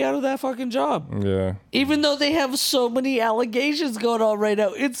won't be out of that fucking job. Yeah. Even though they have so many allegations going on right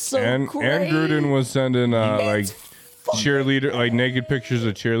now, it's so And crazy. Gruden was sending like cheerleader, like naked pictures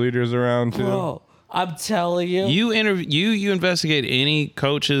of cheerleaders around too. Bro, I'm telling you. You investigate any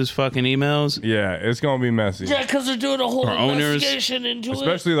coach's fucking emails? Yeah, it's gonna be messy. Yeah, because they're doing a whole Or owners. investigation into it.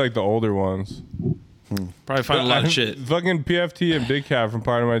 Especially like the older ones. Probably find a lot of shit. Fucking PFT and Big Cat from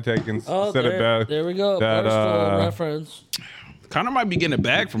Part of My Take and Oh, said it best. there we go. That, Barstool reference. Connor might be getting it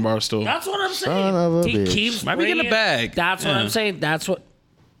back from Barstool. That's what I'm saying. Son of a He bitch. keeps Might be getting bringing a bag. That's what Yeah. I'm saying. That's what.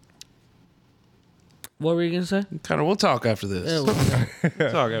 What were you gonna say? Connor, we'll talk after this. Yeah,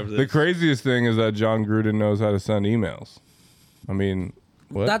 We'll talk after The this. craziest thing is that John Gruden knows how to send emails. I mean,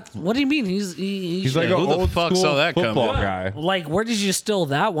 what? what do you mean? He's He's like Yeah, an who the old fuck school saw that coming? football guy. like, where did you steal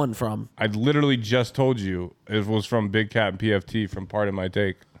that one from? I literally just told you it was from Big Cat and PFT from Part of My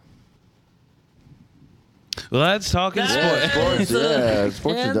Take. Well, let's talk in That- sports. Sports, yeah,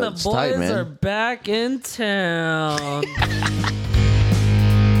 sports And the is boys tight, man. are back in town.